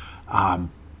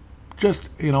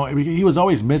 He was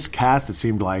always miscast, it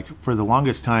seemed like, for the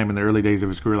longest time in the early days of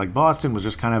his career. Like, Boston was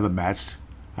just kind of a mess.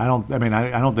 I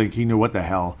don't think he knew what the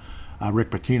hell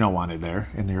Rick Pitino wanted there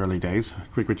in the early days.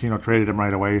 Rick Pitino traded him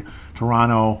right away.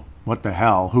 Toronto, what the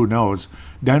hell? Who knows?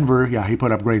 Denver, yeah, he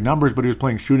put up great numbers, but he was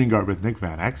playing shooting guard with Nick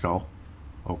Van Exel.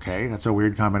 Okay, that's a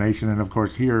weird combination. And, of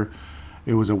course, here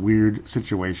it was a weird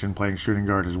situation playing shooting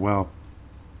guard as well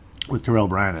with Terrell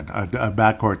Brandon, a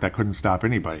backcourt that couldn't stop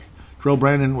anybody. Terrell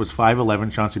Brandon was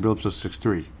 5'11", Chauncey Billups was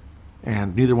 6'3",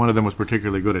 and neither one of them was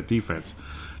particularly good at defense.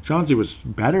 Chauncey was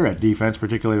better at defense,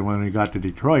 particularly when he got to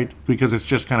Detroit, because it's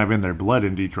just kind of in their blood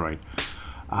in Detroit.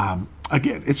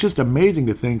 Again, it's just amazing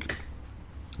to think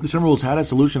the Timberwolves had a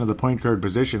solution at the point guard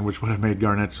position, which would have made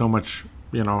Garnett so much,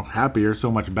 happier, so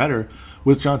much better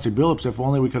with Chauncey Billups if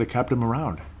only we could have kept him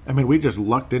around. I mean, we just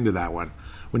lucked into that one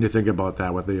when you think about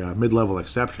that with the mid-level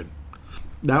exception.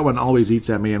 That one always eats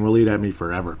at me and will eat at me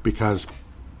forever because,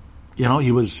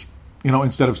 he was,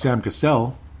 instead of Sam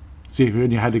Cassell, see, when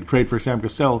you had to trade for Sam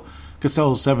Cassell, Cassell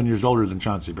was 7 years older than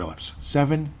Chauncey Billups.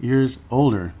 7 years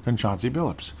older than Chauncey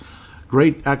Billups.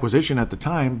 Great acquisition at the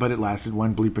time, but it lasted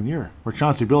one bleeping year. Where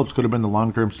Chauncey Billups could have been the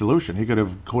long-term solution. He could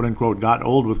have, quote-unquote, got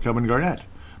old with Kevin Garnett.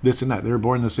 This and that. They were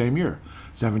born the same year,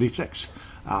 76.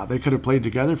 They could have played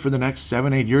together for the next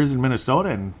 7-8 years in Minnesota,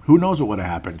 and who knows what would have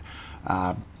happened.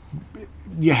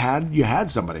 You had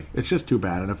somebody. It's just too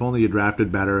bad. And if only you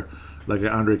drafted better, like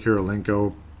Andrei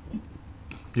Kirilenko,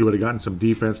 you would have gotten some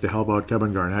defense to help out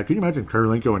Kevin Garnett. Can you imagine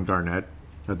Kirilenko and Garnett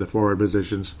at the forward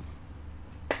positions?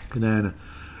 And then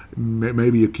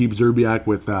maybe you keep Szczerbiak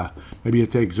with, maybe you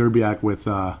take Szczerbiak with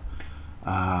Chauncey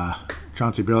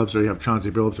Billups, or you have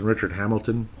Chauncey Billups and Richard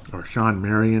Hamilton, or Sean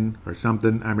Marion, or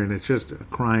something. I mean, it's just a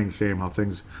crying shame how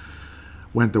things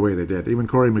went the way they did. Even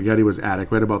Corey Maggette was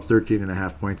adequate, about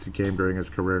 13.5 points a game during his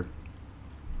career.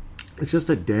 It's just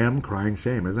a damn crying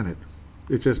shame, isn't it?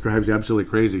 it just drives you absolutely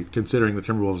crazy, considering the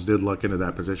Timberwolves did look into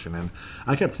that position. And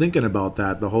I kept thinking about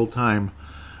that the whole time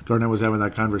Garnett was having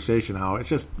that conversation, how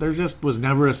there just was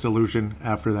never a solution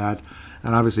after that.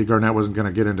 And obviously Garnett wasn't going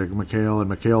to get into McHale, and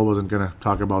McHale wasn't going to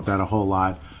talk about that a whole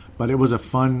lot. But it was a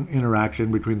fun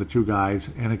interaction between the two guys.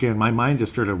 And again, my mind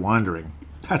just started wandering.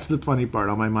 That's the funny part.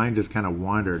 My mind just kind of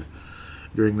wandered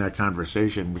during that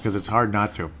conversation, because it's hard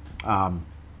not to.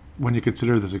 When you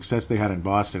consider the success they had in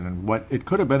Boston and what it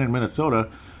could have been in Minnesota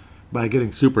by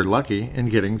getting super lucky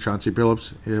and getting Chauncey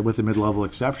Billups with the mid-level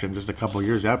exception just a couple of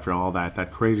years after all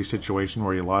that crazy situation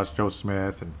where you lost Joe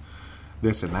Smith and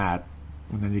this and that,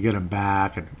 and then you get him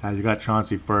back, and you got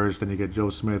Chauncey first, then you get Joe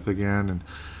Smith again, and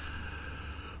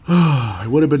it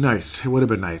would have been nice. It would have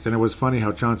been nice. And it was funny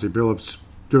how Chauncey Billups,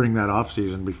 during that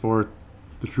offseason, before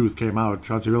the truth came out,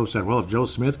 Chauncey Billups said, well, if Joe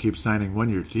Smith keeps signing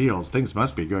one-year deals, things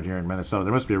must be good here in Minnesota.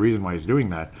 There must be a reason why he's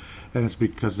doing that. And it's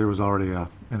because there was already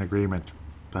an agreement.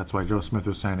 That's why Joe Smith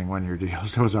was signing one-year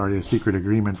deals. There was already a secret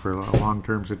agreement for a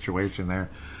long-term situation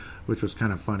there, which was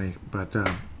kind of funny. But,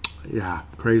 yeah,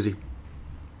 crazy.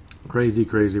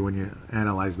 Crazy when you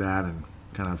analyze that and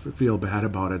kind of feel bad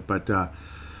about it. But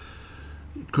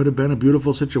it could have been a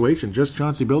beautiful situation. Just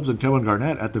Chauncey Billups and Kevin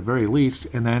Garnett at the very least.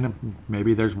 And then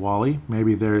maybe there's Wally.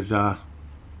 Maybe there's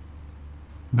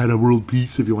Meta World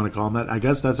Peace, if you want to call him that. I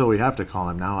guess that's what we have to call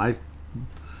him now.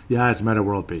 Yeah, it's Meta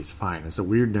World Peace. Fine. It's a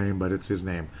weird name, but it's his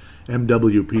name.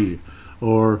 MWP.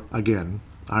 Or, again,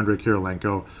 Andrei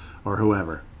Kirilenko or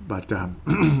whoever. But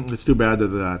it's too bad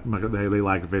that they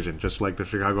lack vision, just like the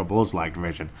Chicago Bulls lacked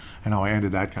vision. And how I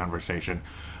ended that conversation.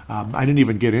 I didn't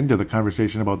even get into the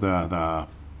conversation about the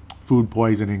food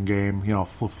poisoning game, the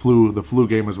flu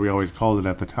game, as we always called it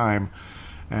at the time.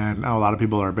 And now a lot of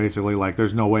people are basically like,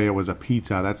 there's no way it was a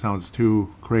pizza. That sounds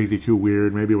too crazy, too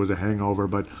weird. Maybe it was a hangover.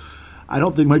 But I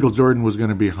don't think Michael Jordan was going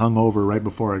to be hungover right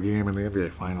before a game in the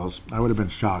NBA Finals. I would have been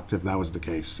shocked if that was the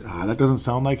case. That doesn't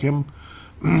sound like him.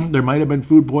 There might have been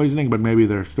food poisoning, but maybe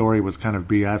their story was kind of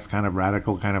BS, kind of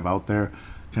radical, kind of out there,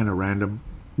 kind of random.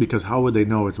 Because how would they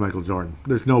know it's Michael Jordan?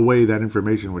 There's no way that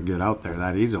information would get out there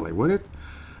that easily, would it?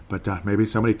 But maybe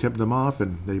somebody tipped them off,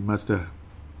 and they must have,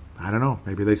 I don't know,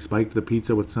 maybe they spiked the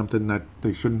pizza with something that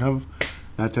they shouldn't have,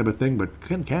 that type of thing. But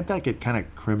can't that get kind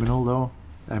of criminal, though?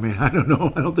 I mean, I don't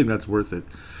know. I don't think that's worth it.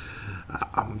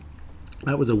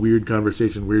 That was a weird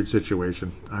conversation, weird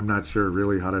situation. I'm not sure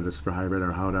really how to describe it,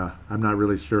 or I'm not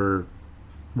really sure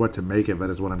what to make of it,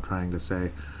 is what I'm trying to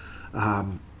say.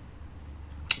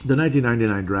 The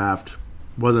 1999 draft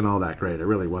wasn't all that great. It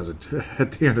really wasn't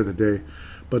at the end of the day.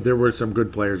 But there were some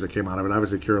good players that came out of it.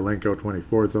 Obviously, Kirilenko,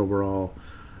 24th overall.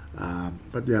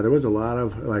 But yeah, there was a lot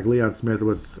of, like, Leon Smith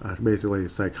was basically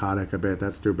psychotic a bit.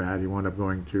 That's too bad. He wound up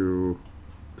going to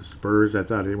the Spurs. I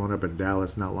thought he wound up in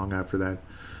Dallas not long after that.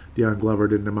 Deion Glover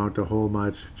didn't amount to a whole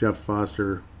much. Jeff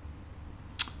Foster,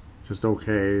 just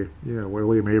okay.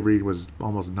 William Avery was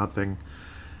almost nothing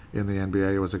in the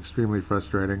NBA. It was extremely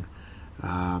frustrating.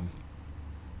 It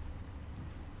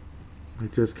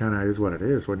just kind of is what it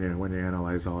is when you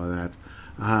analyze all of that.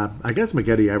 I guess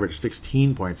Maggette averaged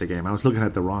 16 points a game. I was looking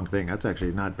at the wrong thing. That's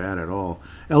actually not bad at all.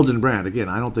 Elton Brand, again,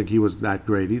 I don't think he was that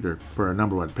great either for a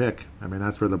number one pick. I mean,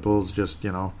 that's where the Bulls just,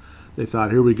 they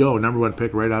thought, here we go, number one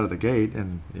pick right out of the gate.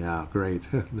 And, yeah, great.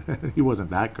 He wasn't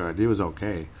that good. He was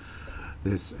okay.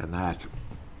 This and that.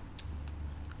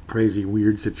 Crazy,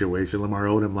 weird situation. Lamar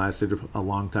Odom lasted a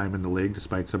long time in the league,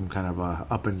 despite some kind of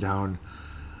up and down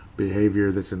behavior,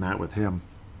 this and that with him.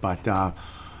 But,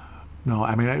 no,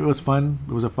 I mean, it was fun.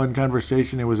 It was a fun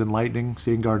conversation. It was enlightening,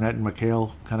 seeing Garnett and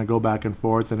McHale kind of go back and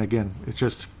forth. And, again, it's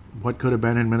just what could have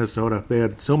been in Minnesota. They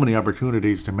had so many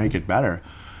opportunities to make it better,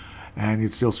 and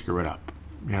you'd still screw it up.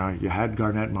 You had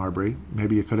Garnett and Marbury.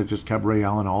 Maybe you could have just kept Ray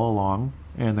Allen all along,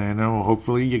 and then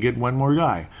hopefully you get one more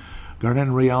guy. Garnett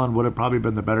and Ray Allen would have probably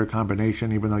been the better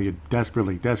combination, even though you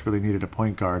desperately needed a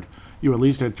point guard. You at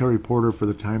least had Terry Porter for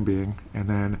the time being, and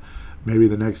then maybe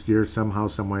the next year somehow,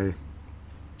 some way.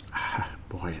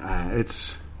 Boy,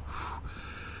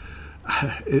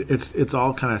 it's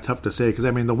all kind of tough to say, because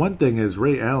I mean, the one thing is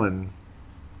Ray Allen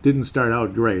didn't start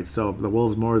out great, so the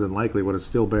Wolves more than likely would have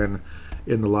still been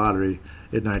in the lottery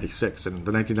in '96, and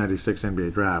the 1996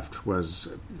 NBA draft was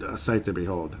a sight to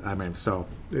behold. I mean, so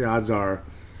the odds are.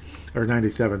 Or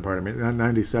 97, pardon me.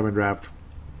 97 draft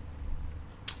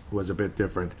was a bit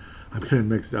different. I'm getting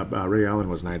mixed up. Ray Allen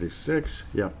was 96.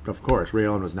 Yep, of course. Ray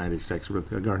Allen was 96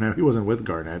 with Garnett. He wasn't with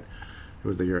Garnett. It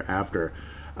was the year after.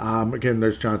 Again,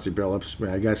 there's Chauncey Billups.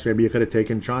 I guess maybe you could have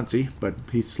taken Chauncey, but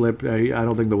he slipped. I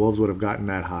don't think the Wolves would have gotten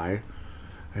that high.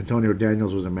 Antonio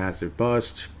Daniels was a massive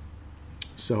bust.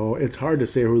 So it's hard to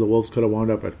say who the Wolves could have wound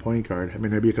up at point guard. I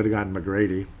mean, maybe you could have gotten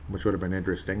McGrady, which would have been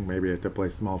interesting. Maybe to play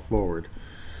small forward.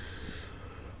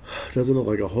 Doesn't look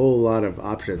like a whole lot of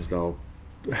options, though,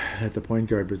 at the point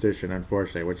guard position,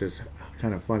 unfortunately, which is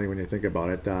kind of funny when you think about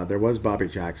it. There was Bobby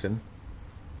Jackson,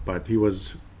 but he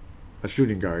was a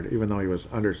shooting guard. Even though he was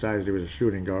undersized, he was a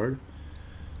shooting guard.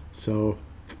 So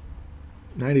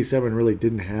 97 really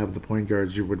didn't have the point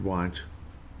guards you would want.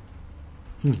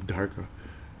 Darko.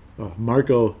 Oh,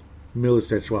 Marko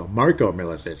Milicic. Well, Marko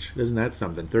Milicic. Isn't that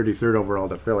something? 33rd overall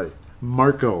to Philly.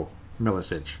 Marko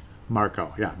Milicic.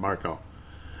 Marko. Yeah, Marko.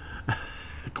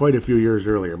 Quite a few years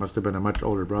earlier. Must have been a much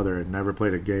older brother and never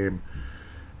played a game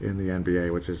in the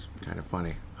NBA, which is kind of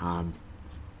funny.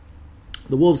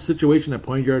 The Wolves' situation at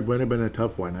point guard would have been a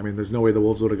tough one. I mean, there's no way the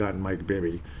Wolves would have gotten Mike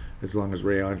Bibby as long as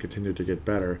Ray Allen continued to get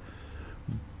better.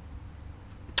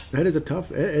 That is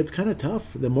it's kind of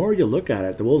tough. The more you look at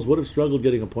it, the Wolves would have struggled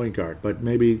getting a point guard, but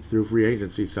maybe through free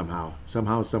agency somehow,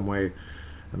 some way,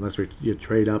 unless you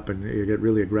trade up and you get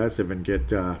really aggressive and get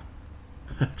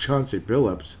Chauncey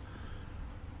Billups.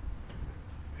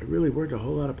 There really weren't a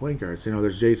whole lot of point guards.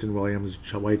 There's Jason Williams,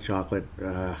 White Chocolate.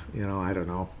 I don't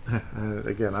know.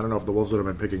 Again, I don't know if the Wolves would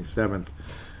have been picking 7th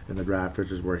in the draft,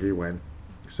 which is where he went.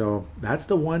 So that's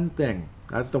the one thing.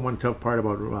 That's the one tough part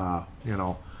about,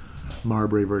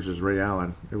 Marbury versus Ray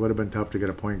Allen. It would have been tough to get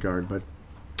a point guard, but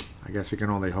I guess you can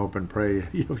only hope and pray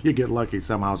you get lucky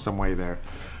somehow, some way there.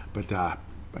 But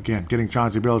again, getting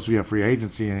Chauncey Billups via free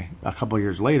agency a couple of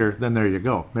years later, then there you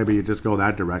go. Maybe you just go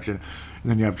that direction,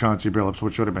 and then you have Chauncey Billups,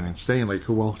 which would have been insanely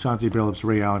cool. Chauncey Billups,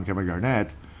 Ray Allen, Kevin Garnett.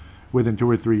 Within 2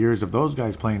 or 3 years of those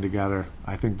guys playing together,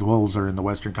 I think the Wolves are in the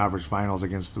Western Conference Finals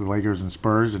against the Lakers and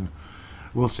Spurs, and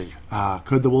we'll see.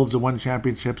 Could the Wolves have won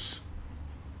championships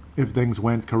if things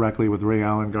went correctly with Ray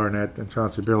Allen, Garnett, and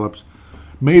Chauncey Billups?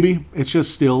 Maybe. It's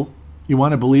just still, you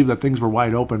want to believe that things were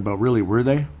wide open, but really, were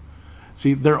they?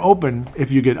 See, they're open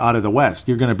if you get out of the West.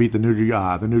 You're going to beat the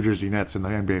New Jersey Nets in the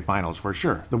NBA Finals for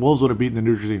sure. The Wolves would have beaten the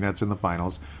New Jersey Nets in the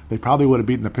Finals. They probably would have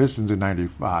beaten the Pistons in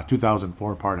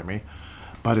 2004, pardon me.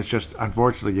 But it's just,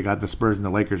 unfortunately, you got the Spurs and the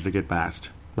Lakers to get past.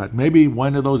 But maybe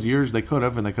one of those years they could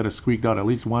have, and they could have squeaked out at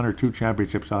least 1 or 2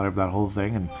 championships out of that whole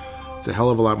thing. And it's a hell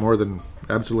of a lot more than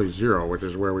absolutely 0, which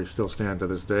is where we still stand to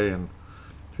this day. And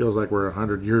it feels like we're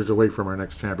 100 years away from our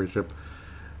next championship,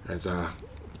 as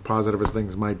positive as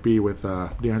things might be with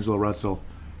D'Angelo Russell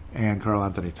and Karl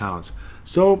Anthony Towns.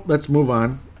 So let's move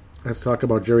on. Let's talk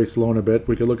about Jerry Sloan a bit.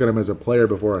 We could look at him as a player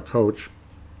before a coach.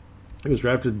 He was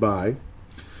drafted by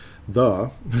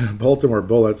the Baltimore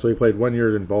Bullets, so he played 1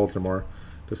 year in Baltimore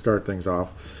to start things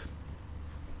off.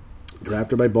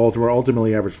 Drafted by Baltimore,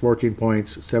 ultimately averaged 14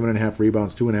 points, 7.5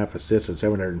 rebounds, 2.5 assists in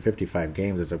 755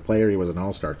 games. As a player, he was an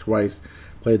all-star twice.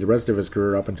 Played the rest of his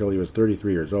career up until he was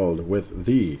 33 years old with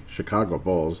the Chicago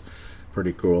Bulls.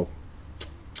 Pretty cool.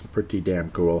 Pretty damn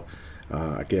cool.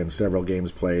 Again, several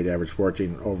games played, averaged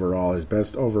 14 overall. His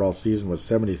best overall season was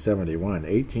 70-71,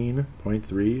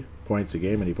 18.3 points a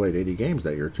game, and he played 80 games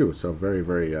that year too. So very,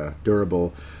 very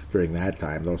durable during that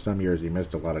time, though some years he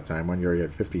missed a lot of time. 1 year he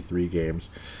had 53 games,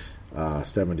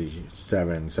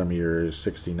 77, some years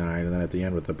 69, and then at the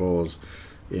end with the Bulls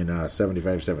in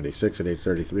 75-76 at age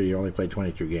 33, he only played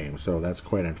 22 games. So that's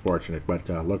quite unfortunate, but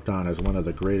looked on as one of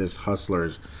the greatest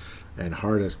hustlers and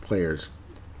hardest playing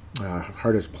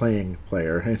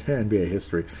player in NBA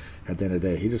history. At the end of the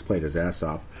day, he just played his ass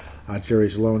off. Jerry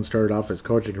Sloan started off his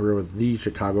coaching career with the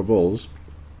Chicago Bulls,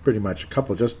 pretty much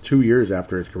just 2 years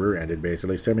after his career ended,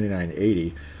 basically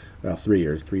 79-80. 3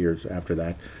 years after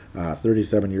that.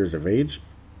 37 years of age.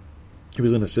 He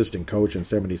was an assistant coach in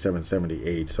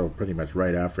 77-78, so pretty much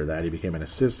right after that he became an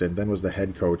assistant, then was the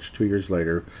head coach 2 years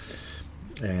later.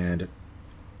 And,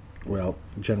 well,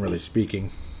 generally speaking,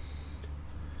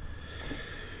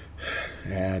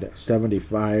 had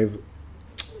 75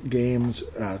 games,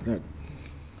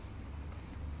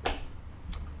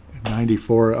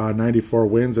 94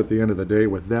 wins at the end of the day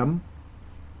with them.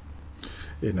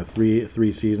 In the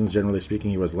three seasons, generally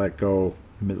speaking, he was let go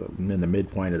in the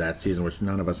midpoint of that season, which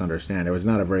none of us understand. It was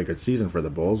not a very good season for the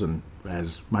Bulls, and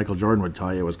as Michael Jordan would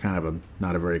tell you, it was kind of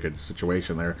not a very good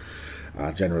situation there,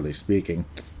 generally speaking.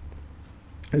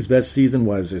 His best season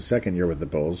was his second year with the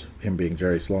Bulls, him being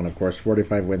Jerry Sloan, of course.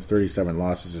 45 wins, 37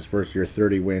 losses. His first year,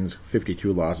 30 wins,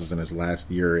 52 losses in his last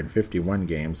year in 51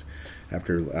 games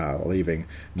after leaving.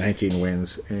 19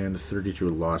 wins and 32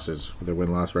 losses with a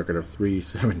win-loss record of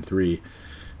 3.73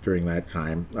 during that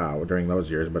time, during those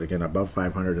years. But again, above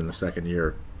 500 in the second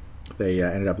year. They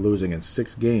ended up losing in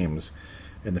 6 games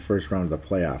in the first round of the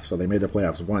playoffs. So they made the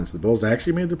playoffs once. The Bulls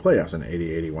actually made the playoffs in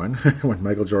 80-81 when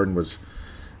Michael Jordan was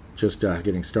just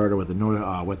getting started with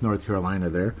with North Carolina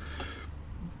there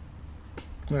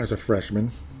as a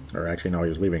freshman. Or actually, no, he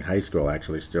was leaving high school,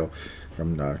 actually, still,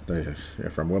 from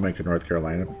Wilmington, North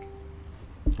Carolina.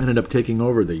 Ended up taking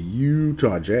over the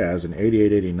Utah Jazz in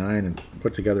 88-89 and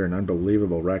put together an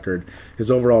unbelievable record.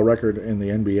 His overall record in the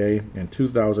NBA in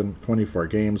 2,024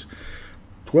 games,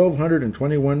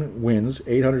 1,221 wins,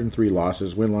 803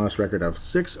 losses, win-loss record of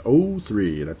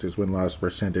 .603. That's his win-loss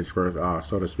percentage, for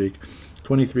so to speak.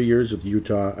 23 years with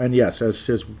Utah. And yes, as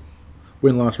his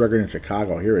win-loss record in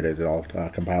Chicago, here it is, it all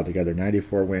compiled together.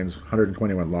 94 wins,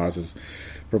 121 losses,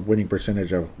 winning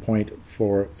percentage of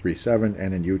 .437,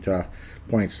 and in Utah,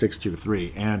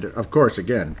 .623. And, of course,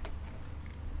 again,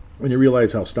 when you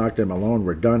realize how Stockton and Malone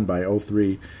were done by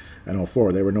 03 and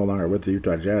 04, they were no longer with the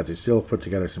Utah Jazz. They still put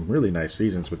together some really nice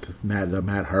seasons with the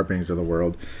Matt Harpings of the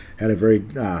world. Had a very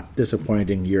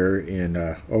disappointing year in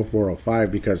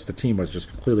 04-05 because the team was just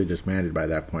completely disbanded by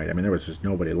that point. I mean, there was just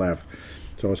nobody left.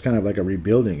 So it was kind of like a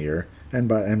rebuilding year. And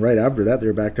right after that, they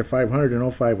were back to 500 in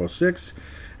 05-06,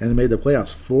 and they made the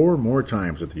playoffs 4 more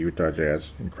times with the Utah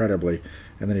Jazz, incredibly.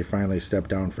 And then he finally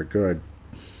stepped down for good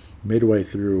midway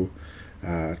through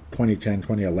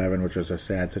 2010-2011, which was a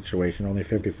sad situation, only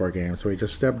 54 games. So he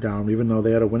just stepped down, even though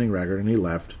they had a winning record, and he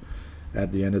left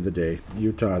at the end of the day.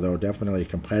 Utah, though, definitely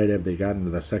competitive. They got into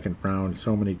the second round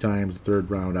so many times, third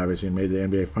round, obviously, and made the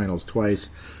NBA Finals twice.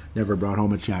 Never brought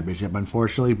home a championship,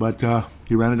 unfortunately, but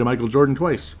he ran into Michael Jordan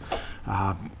twice.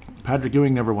 Patrick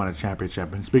Ewing never won a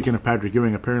championship. And speaking of Patrick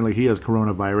Ewing, apparently he has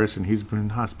coronavirus and he's been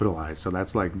hospitalized. So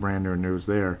that's like brand new news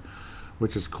there,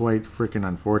 which is quite freaking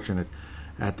unfortunate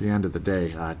at the end of the day.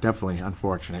 Definitely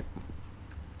unfortunate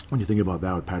when you think about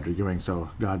that with Patrick Ewing. So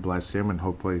God bless him, and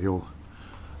hopefully he'll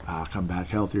come back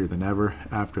healthier than ever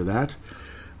after that.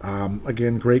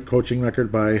 Again, great coaching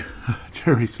record by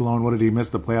Jerry Sloan. What did he miss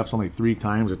the playoffs only 3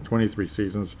 times in 23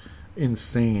 seasons?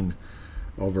 Insane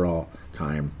overall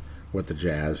time with the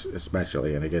Jazz,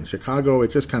 especially. And again, Chicago,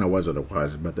 it just kind of was what it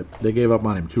was, but they gave up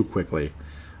on him too quickly,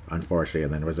 unfortunately.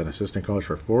 And then was an assistant coach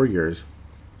for 4 years,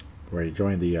 where he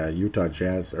joined the Utah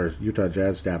Jazz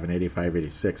staff in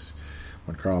 85-86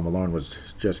 when Karl Malone was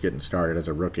just getting started as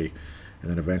a rookie, and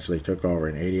then eventually took over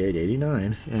in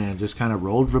 88-89 and just kind of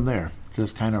rolled from there.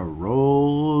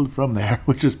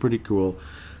 Which is pretty cool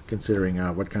considering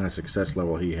what kind of success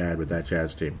level he had with that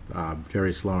Jazz team.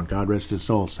 Jerry Sloan, God rest his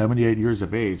soul, 78 years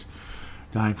of age,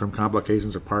 dying from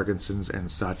complications of Parkinson's and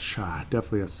such.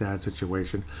 Definitely a sad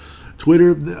situation.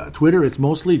 Twitter, it's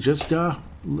mostly just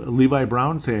Levi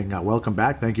Brown saying, welcome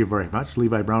back, thank you very much.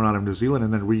 Levi Brown out of New Zealand,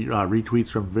 and then retweets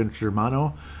from Vince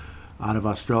Germano out of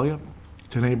Australia.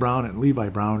 Tanae Brown and Levi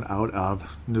Brown out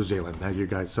of New Zealand. Thank you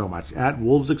guys so much. At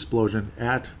Wolves Explosion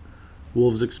is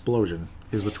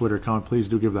the Twitter account. Please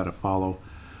do give that a follow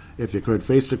if you could.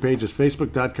 Facebook page is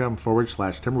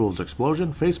facebook.com/Timberwolves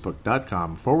Explosion.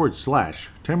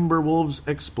 Facebook.com/Timberwolves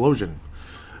Explosion.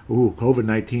 Ooh,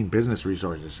 COVID-19 business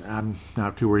resources. I'm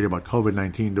not too worried about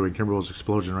COVID-19 doing Timberwolves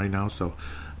Explosion right now, so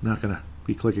I'm not going to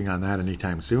be clicking on that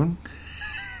anytime soon.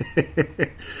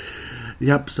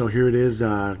 Yep, so here it is.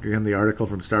 Again, the article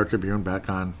from Star Tribune back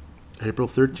on April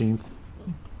 13th.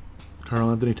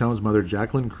 Karl-Anthony Towns' mother,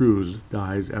 Jacqueline Cruz,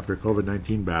 dies after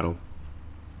COVID-19 battle.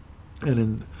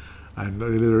 And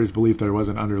there is belief there was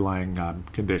an underlying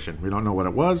condition. We don't know what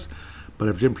it was, but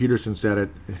if Jim Peterson said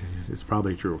it, it's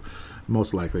probably true.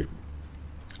 Most likely.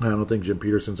 I don't think Jim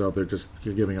Peterson's out there just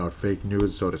giving out fake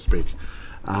news, so to speak.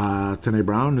 Tanae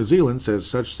Brown, New Zealand, says,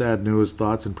 such sad news,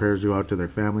 thoughts and prayers go out to their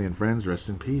family and friends. Rest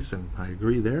in peace, and I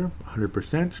agree there,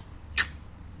 100%.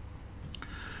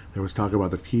 There was talk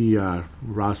about the key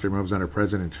roster moves under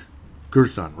President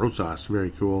Gerson Rosas.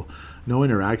 Very cool. No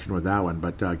interaction with that one,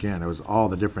 but again, it was all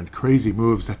the different crazy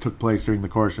moves that took place during the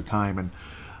course of time, and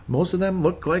most of them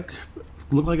look like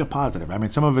a positive. I mean,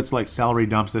 some of it's like salary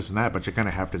dumps, this and that, but you kind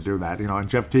of have to do that. And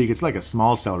Jeff Teague, it's like a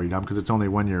small salary dump because it's only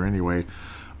 1 year anyway.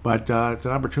 But it's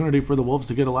an opportunity for the Wolves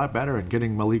to get a lot better, and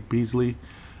getting Malik Beasley.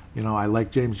 I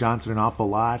like James Johnson an awful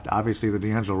lot. Obviously, the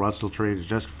D'Angelo Russell trade is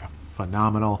just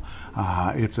phenomenal.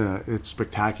 It's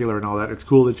spectacular and all that. It's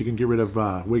cool that you can get rid of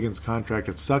Wiggins' contract.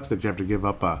 It sucks that you have to give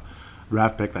up a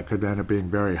draft pick that could end up being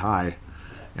very high,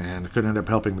 and it could end up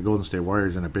helping the Golden State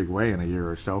Warriors in a big way in a year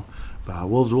or so.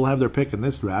 Wolves will have their pick in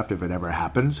this draft if it ever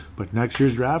happens. But next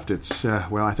year's draft, it's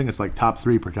I think it's like top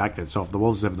 3 protected. So if the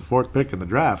Wolves have the 4th pick in the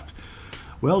draft,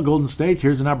 well, Golden State,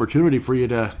 here's an opportunity for you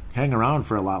to hang around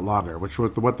for a lot longer, which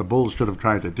was what the Bulls should have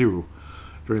tried to do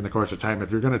during the course of time.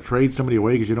 If you're going to trade somebody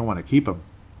away because you don't want to keep them,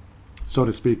 so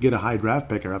to speak, get a high draft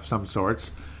pick of some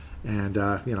sorts, and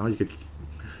you could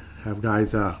have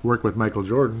guys work with Michael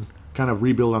Jordan, kind of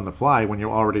rebuild on the fly when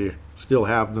you already still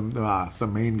have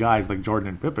some main guys like Jordan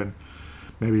and Pippen.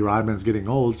 Maybe Rodman's getting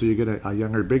old, so you get a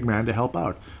younger big man to help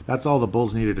out. That's all the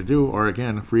Bulls needed to do, or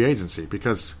again, free agency.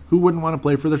 Because who wouldn't want to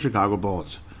play for the Chicago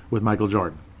Bulls with Michael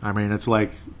Jordan? I mean, it's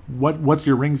like, what's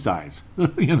your ring size?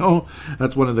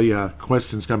 That's one of the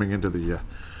questions coming into the.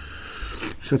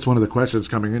 That's one of the questions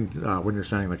coming in when you're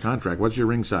signing the contract. What's your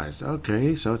ring size?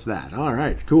 Okay, so it's that. All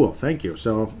right, cool. Thank you.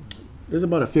 So there's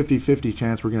about a 50-50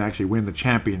 chance we're going to actually win the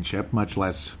championship, much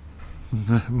less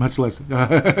even making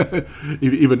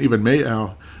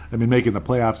the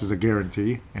playoffs is a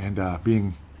guarantee, and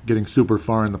getting super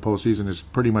far in the postseason is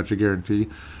pretty much a guarantee,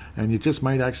 and you just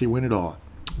might actually win it all.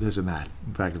 This and that.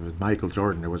 In fact, if it was Michael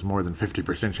Jordan, there was more than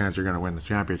 50% chance you're going to win the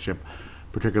championship,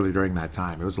 particularly during that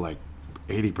time. It was like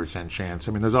 80% chance.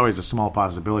 I mean, there's always a small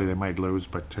possibility they might lose,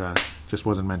 but just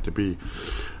wasn't meant to be.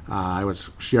 I was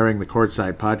sharing the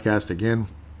Courtside podcast again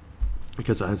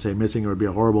because I'd say missing it would be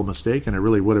a horrible mistake, and it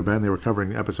really would have been. They were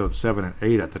covering episodes 7 and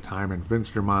 8 at the time, and Vince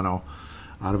Germano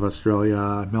out of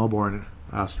Australia, Melbourne,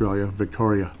 Australia,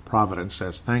 Victoria, Providence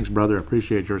says, "Thanks, brother.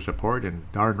 Appreciate your support."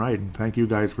 And darn right. And thank you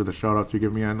guys for the shout outs you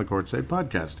give me on the Courtside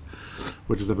podcast,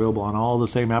 which is available on all the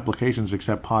same applications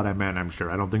except PodMN, I'm sure.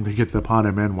 I don't think they get the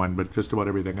PodMN one, but just about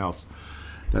everything else.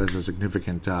 That is a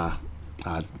significant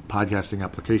podcasting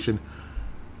application.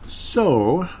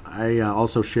 So I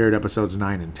also shared episodes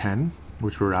 9 and 10,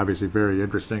 which were obviously very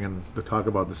interesting, and the talk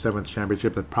about the 7th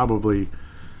championship that probably,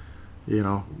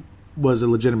 was a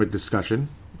legitimate discussion.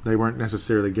 They weren't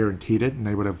necessarily guaranteed it, and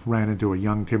they would have ran into a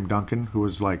young Tim Duncan who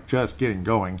was like just getting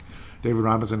going. David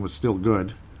Robinson was still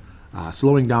good,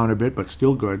 slowing down a bit, but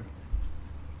still good.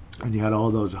 And you had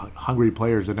all those hungry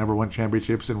players that never won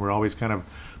championships and were always kind of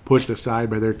pushed aside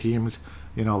by their teams,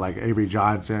 like Avery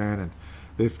Johnson and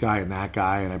this guy and that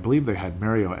guy. And I believe they had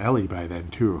Mario Elie by then,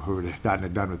 too, who had gotten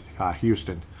it done with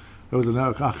Houston. There was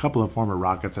a couple of former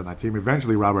Rockets on that team.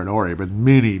 Eventually Robert Horry, but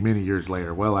many, many years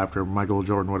later, well after Michael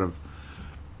Jordan would have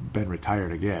been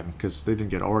retired again, because they didn't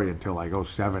get Horry until like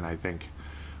 2007, I think,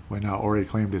 when Horry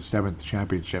claimed his 7th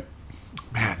championship.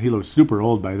 Man, he looked super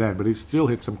old by then, but he still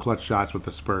hit some clutch shots with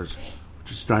the Spurs, which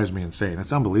just drives me insane.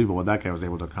 It's unbelievable what that guy was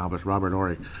able to accomplish. Robert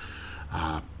Horry,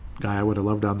 guy I would have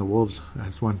loved on the Wolves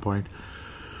at one point.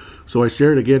 So I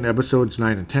shared again episodes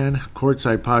 9 and 10,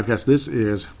 Courtside Podcast. This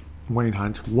is Wayne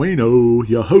Hunt, Wayno,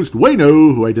 your host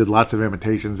Wayno, who I did lots of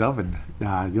imitations of, and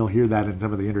you'll hear that in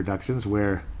some of the introductions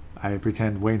where I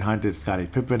pretend Wayne Hunt is Scottie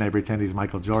Pippen. I pretend he's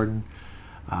Michael Jordan.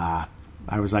 I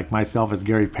was like myself as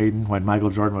Gary Payton when Michael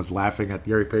Jordan was laughing at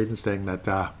Gary Payton, saying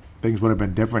that things would have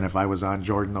been different if I was on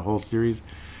Jordan the whole series.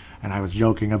 And I was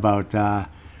joking about,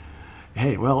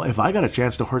 hey, well, if I got a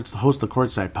chance to host the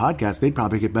Courtside Podcast, they'd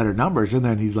probably get better numbers. And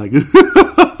then he's like,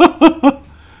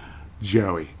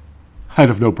 Joey. I'd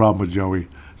have no problem with Joey.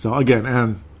 So again,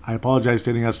 and I apologize to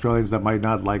any Australians that might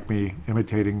not like me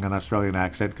imitating an Australian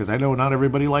accent, because I know not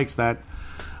everybody likes that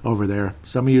over there.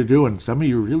 Some of you do, and some of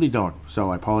you really don't.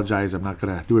 So I apologize. I'm not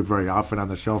going to do it very often on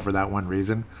the show for that one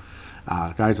reason.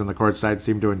 Guys on the court side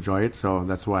seem to enjoy it, so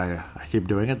that's why I keep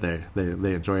doing it.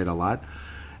 They enjoy it a lot.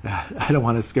 I don't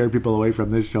want to scare people away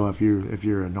from this show if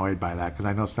you're annoyed by that, because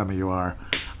I know some of you are,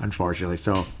 unfortunately.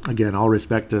 So again, all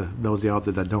respect to those out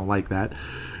there that don't like that.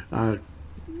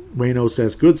 Wayno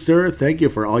says, "Good sir, thank you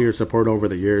for all your support over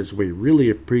the years. We really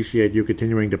appreciate you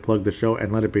continuing to plug the show,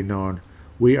 and let it be known,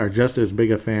 we are just as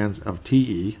big a fans of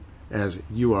TE as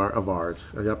you are of ours."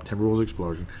 Yep, Tim Rules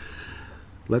Explosion.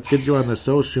 Let's get you on the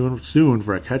show soon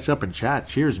for a catch-up and chat.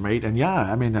 Cheers, mate. And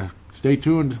yeah, I mean, stay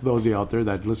tuned, those of you out there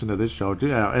that listen to this show.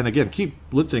 And again, keep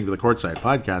listening to the Courtside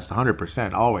Podcast,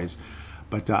 100%, always.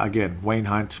 But again, Wayne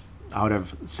Hunt out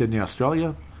of Sydney,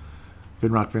 Australia.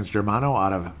 Vinrock Vince Germano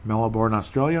out of Melbourne,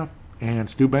 Australia. And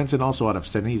Stu Benson also out of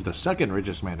Sydney. He's the second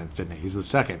richest man in Sydney. He's the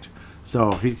second.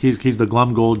 So he's the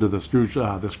glum gold to the Scrooge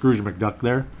McDuck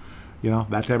there. You know,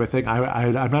 that type of thing.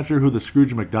 I'm not sure who the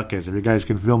Scrooge McDuck is. If you guys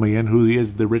can fill me in who he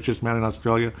is, the richest man in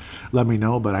Australia, let me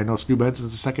know. But I know Stu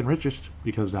Benson's the second richest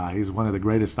because he's one of the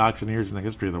greatest auctioneers in the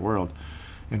history of the world.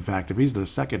 In fact, if he's the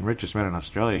second richest man in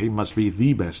Australia, he must be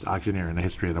the best auctioneer in the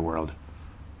history of the world.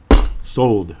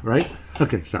 Sold, right?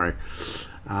 Okay, sorry.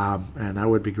 And that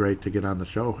would be great to get on the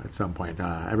show at some point.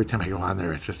 Every time I go on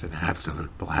there, it's just an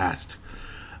absolute blast.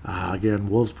 Again,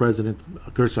 Wolves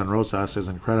president Gerson Rosas is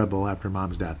incredible after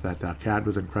Mom's death. That cat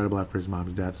was incredible after his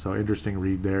mom's death. So interesting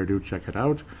read there. Do check it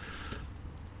out.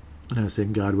 And I was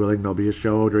saying, God willing, there'll be a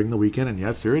show during the weekend. And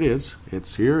yes, here it is.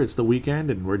 It's here. It's the weekend,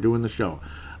 and we're doing the show.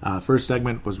 First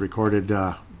segment was recorded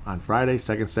on Friday.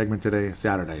 Second segment today,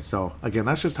 Saturday. So again,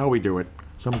 that's just how we do it.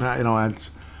 Sometimes,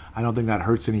 I don't think that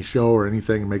hurts any show or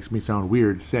anything. It makes me sound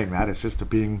weird saying that. It's just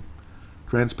being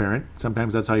transparent.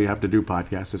 Sometimes that's how you have to do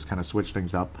podcasts, just kind of switch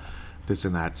things up, this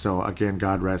and that. So again,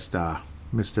 God rest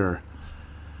Mr.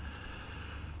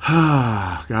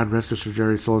 God rest Mr.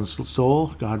 Jerry Sloan's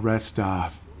soul. God rest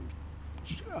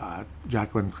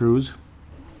Jacqueline Cruz.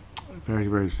 Very,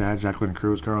 very sad. Jacqueline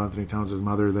Cruz, Karl Anthony Towns'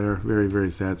 mother there. Very, very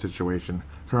sad situation.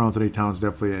 Karl Anthony Towns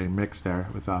definitely a mix there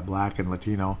with black and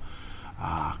Latino.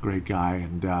 Great guy,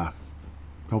 and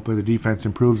hopefully the defense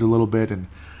improves a little bit, and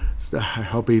I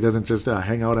hope he doesn't just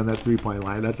hang out on that three-point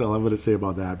line. That's all I'm going to say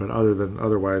about that. But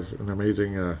otherwise, an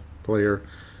amazing player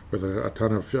with a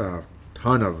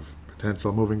ton of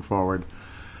potential moving forward,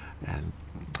 and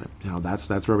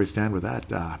that's where we stand with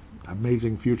that.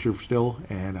 Amazing future still,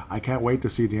 and I can't wait to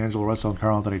see D'Angelo Russell and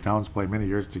Karl Anthony Towns play many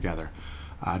years together.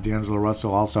 D'Angelo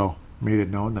Russell also made it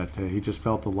known that he just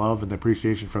felt the love and the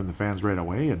appreciation from the fans right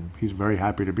away, and he's very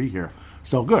happy to be here.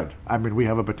 So good. I mean, we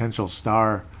have a potential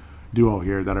star duo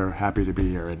here that are happy to be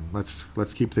here, and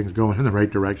let's keep things going in the right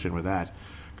direction with that.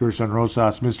 Gerson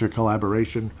Rosas, Mr.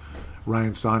 Collaboration.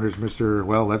 Ryan Saunders, Mr.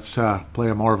 Well, let's play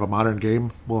a more of a modern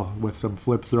game, with some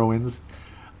flip throw-ins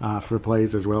for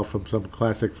plays as well, from some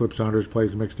classic Flip Saunders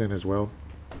plays mixed in as well,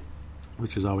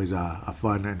 which is always a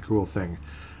fun and cool thing.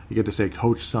 You get to say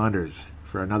Coach Saunders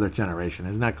for another generation.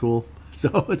 Isn't that cool?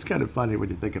 So it's kind of funny when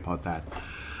you think about that.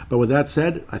 But with that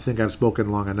said, I think I've spoken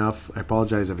long enough. I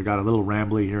apologize if I got a little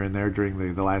rambly here and there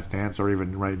during the last dance or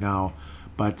even right now.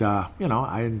 But,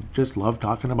 I just love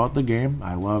talking about the game.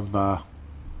 I love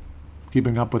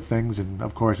keeping up with things. And,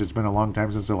 of course, it's been a long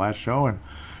time since the last show. And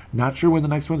not sure when the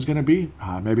next one's going to be.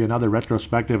 Maybe another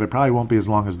retrospective. It probably won't be as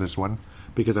long as this one,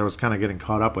 because I was kind of getting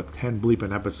caught up with 10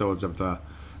 bleeping episodes of the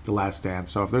Last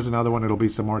Dance. So if there's another one, it'll be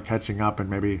some more catching up and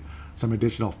maybe some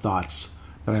additional thoughts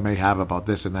that I may have about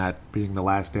this and that being the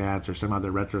Last Dance, or some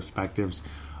other retrospectives,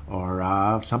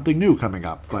 or something new coming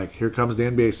up. Like, here comes the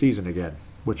NBA season again,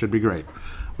 which would be great.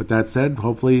 With that said,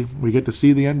 hopefully we get to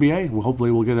see the NBA.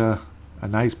 Hopefully we'll get a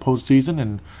nice postseason,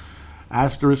 and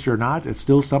asterisk or not, it's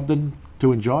still something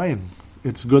to enjoy, and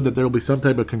it's good that there will be some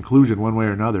type of conclusion one way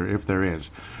or another, if there is.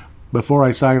 Before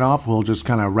I sign off, we'll just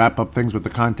kind of wrap up things with the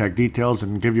contact details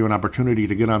and give you an opportunity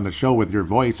to get on the show with your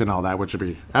voice and all that, which would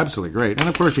be absolutely great. And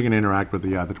of course, you can interact with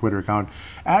the Twitter account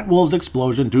at Wolves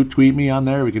Explosion. Do tweet me on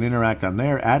there. We can interact on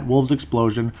there at Wolves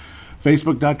Explosion.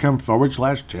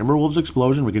 Facebook.com/Timberwolves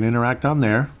Explosion. We can interact on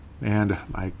there. And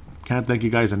I can't thank you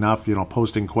guys enough,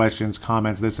 posting questions,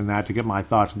 comments, this and that, to get my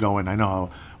thoughts going. I know how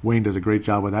Wayne does a great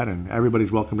job with that, and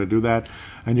everybody's welcome to do that.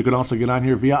 And you can also get on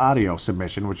here via audio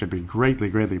submission, which would be greatly,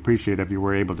 greatly appreciated if you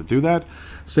were able to do that.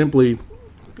 Simply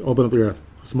open up your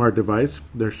smart device.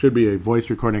 There should be a voice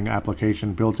recording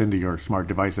application built into your smart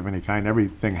device of any kind.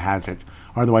 Everything has it.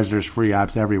 Otherwise, there's free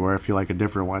apps everywhere if you like a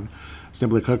different one.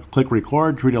 Simply click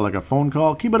record, treat it like a phone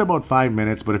call. Keep it about 5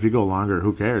 minutes, but if you go longer,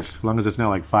 who cares? As long as it's not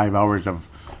like 5 hours of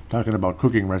talking about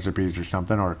cooking recipes or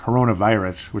something, or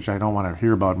coronavirus, which I don't want to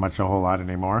hear about much a whole lot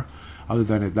anymore, other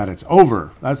than that it's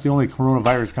over. That's the only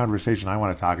coronavirus conversation I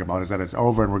want to talk about, is that it's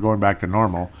over and we're going back to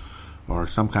normal, or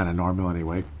some kind of normal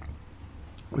anyway,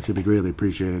 which would be greatly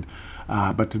appreciated.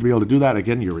 But to be able to do that,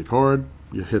 again, you record,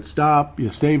 you hit stop, you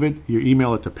save it, you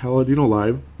email it to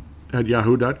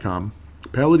PaladinoLive@yahoo.com.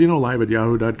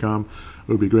 PaladinoLive@yahoo.com. It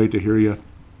would be great to hear you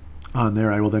on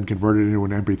there. I will then convert it into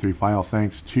an MP3 file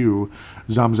thanks to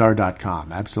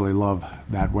Zamzar.com. Absolutely love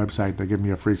that website. They give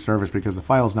me a free service because the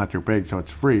file's not too big, so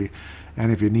it's free.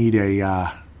 And if you need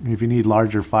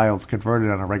larger files converted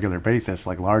on a regular basis,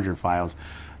 like larger files,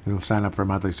 you'll sign up for a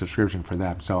monthly subscription for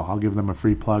them. So I'll give them a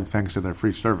free plug thanks to their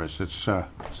free service. It's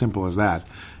simple as that.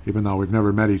 Even though we've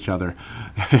never met each other,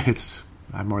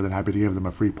 I'm more than happy to give them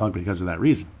a free plug because of that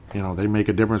reason. They make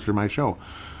a difference for my show.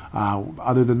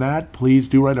 Other than that, please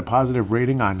do write a positive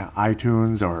rating on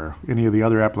iTunes or any of the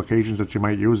other applications that you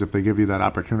might use if they give you that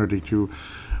opportunity to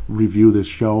review this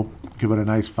show. Give it a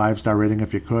nice 5-star rating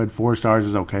if you could. 4 stars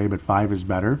is okay, but 5 is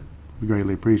better.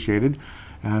 Greatly appreciated.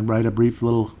 And write a brief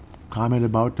little comment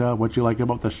about what you like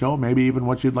about the show, maybe even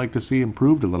what you'd like to see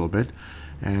improved a little bit.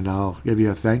 And I'll give you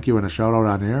a thank you and a shout out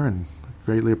on air, and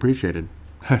greatly appreciated.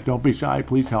 Don't be shy.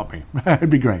 Please help me.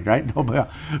 It'd be great, right?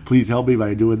 Please help me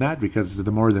by doing that, because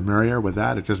the more the merrier with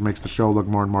that. It just makes the show look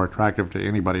more and more attractive to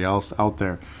anybody else out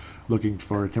there looking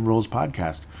for a Timberwolves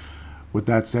podcast. With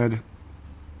that said,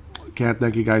 can't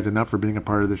thank you guys enough for being a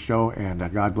part of the show, and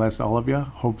God bless all of you.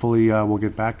 Hopefully we'll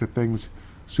get back to things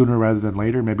sooner rather than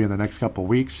later, maybe in the next couple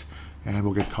weeks, and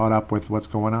we'll get caught up with what's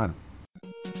going on.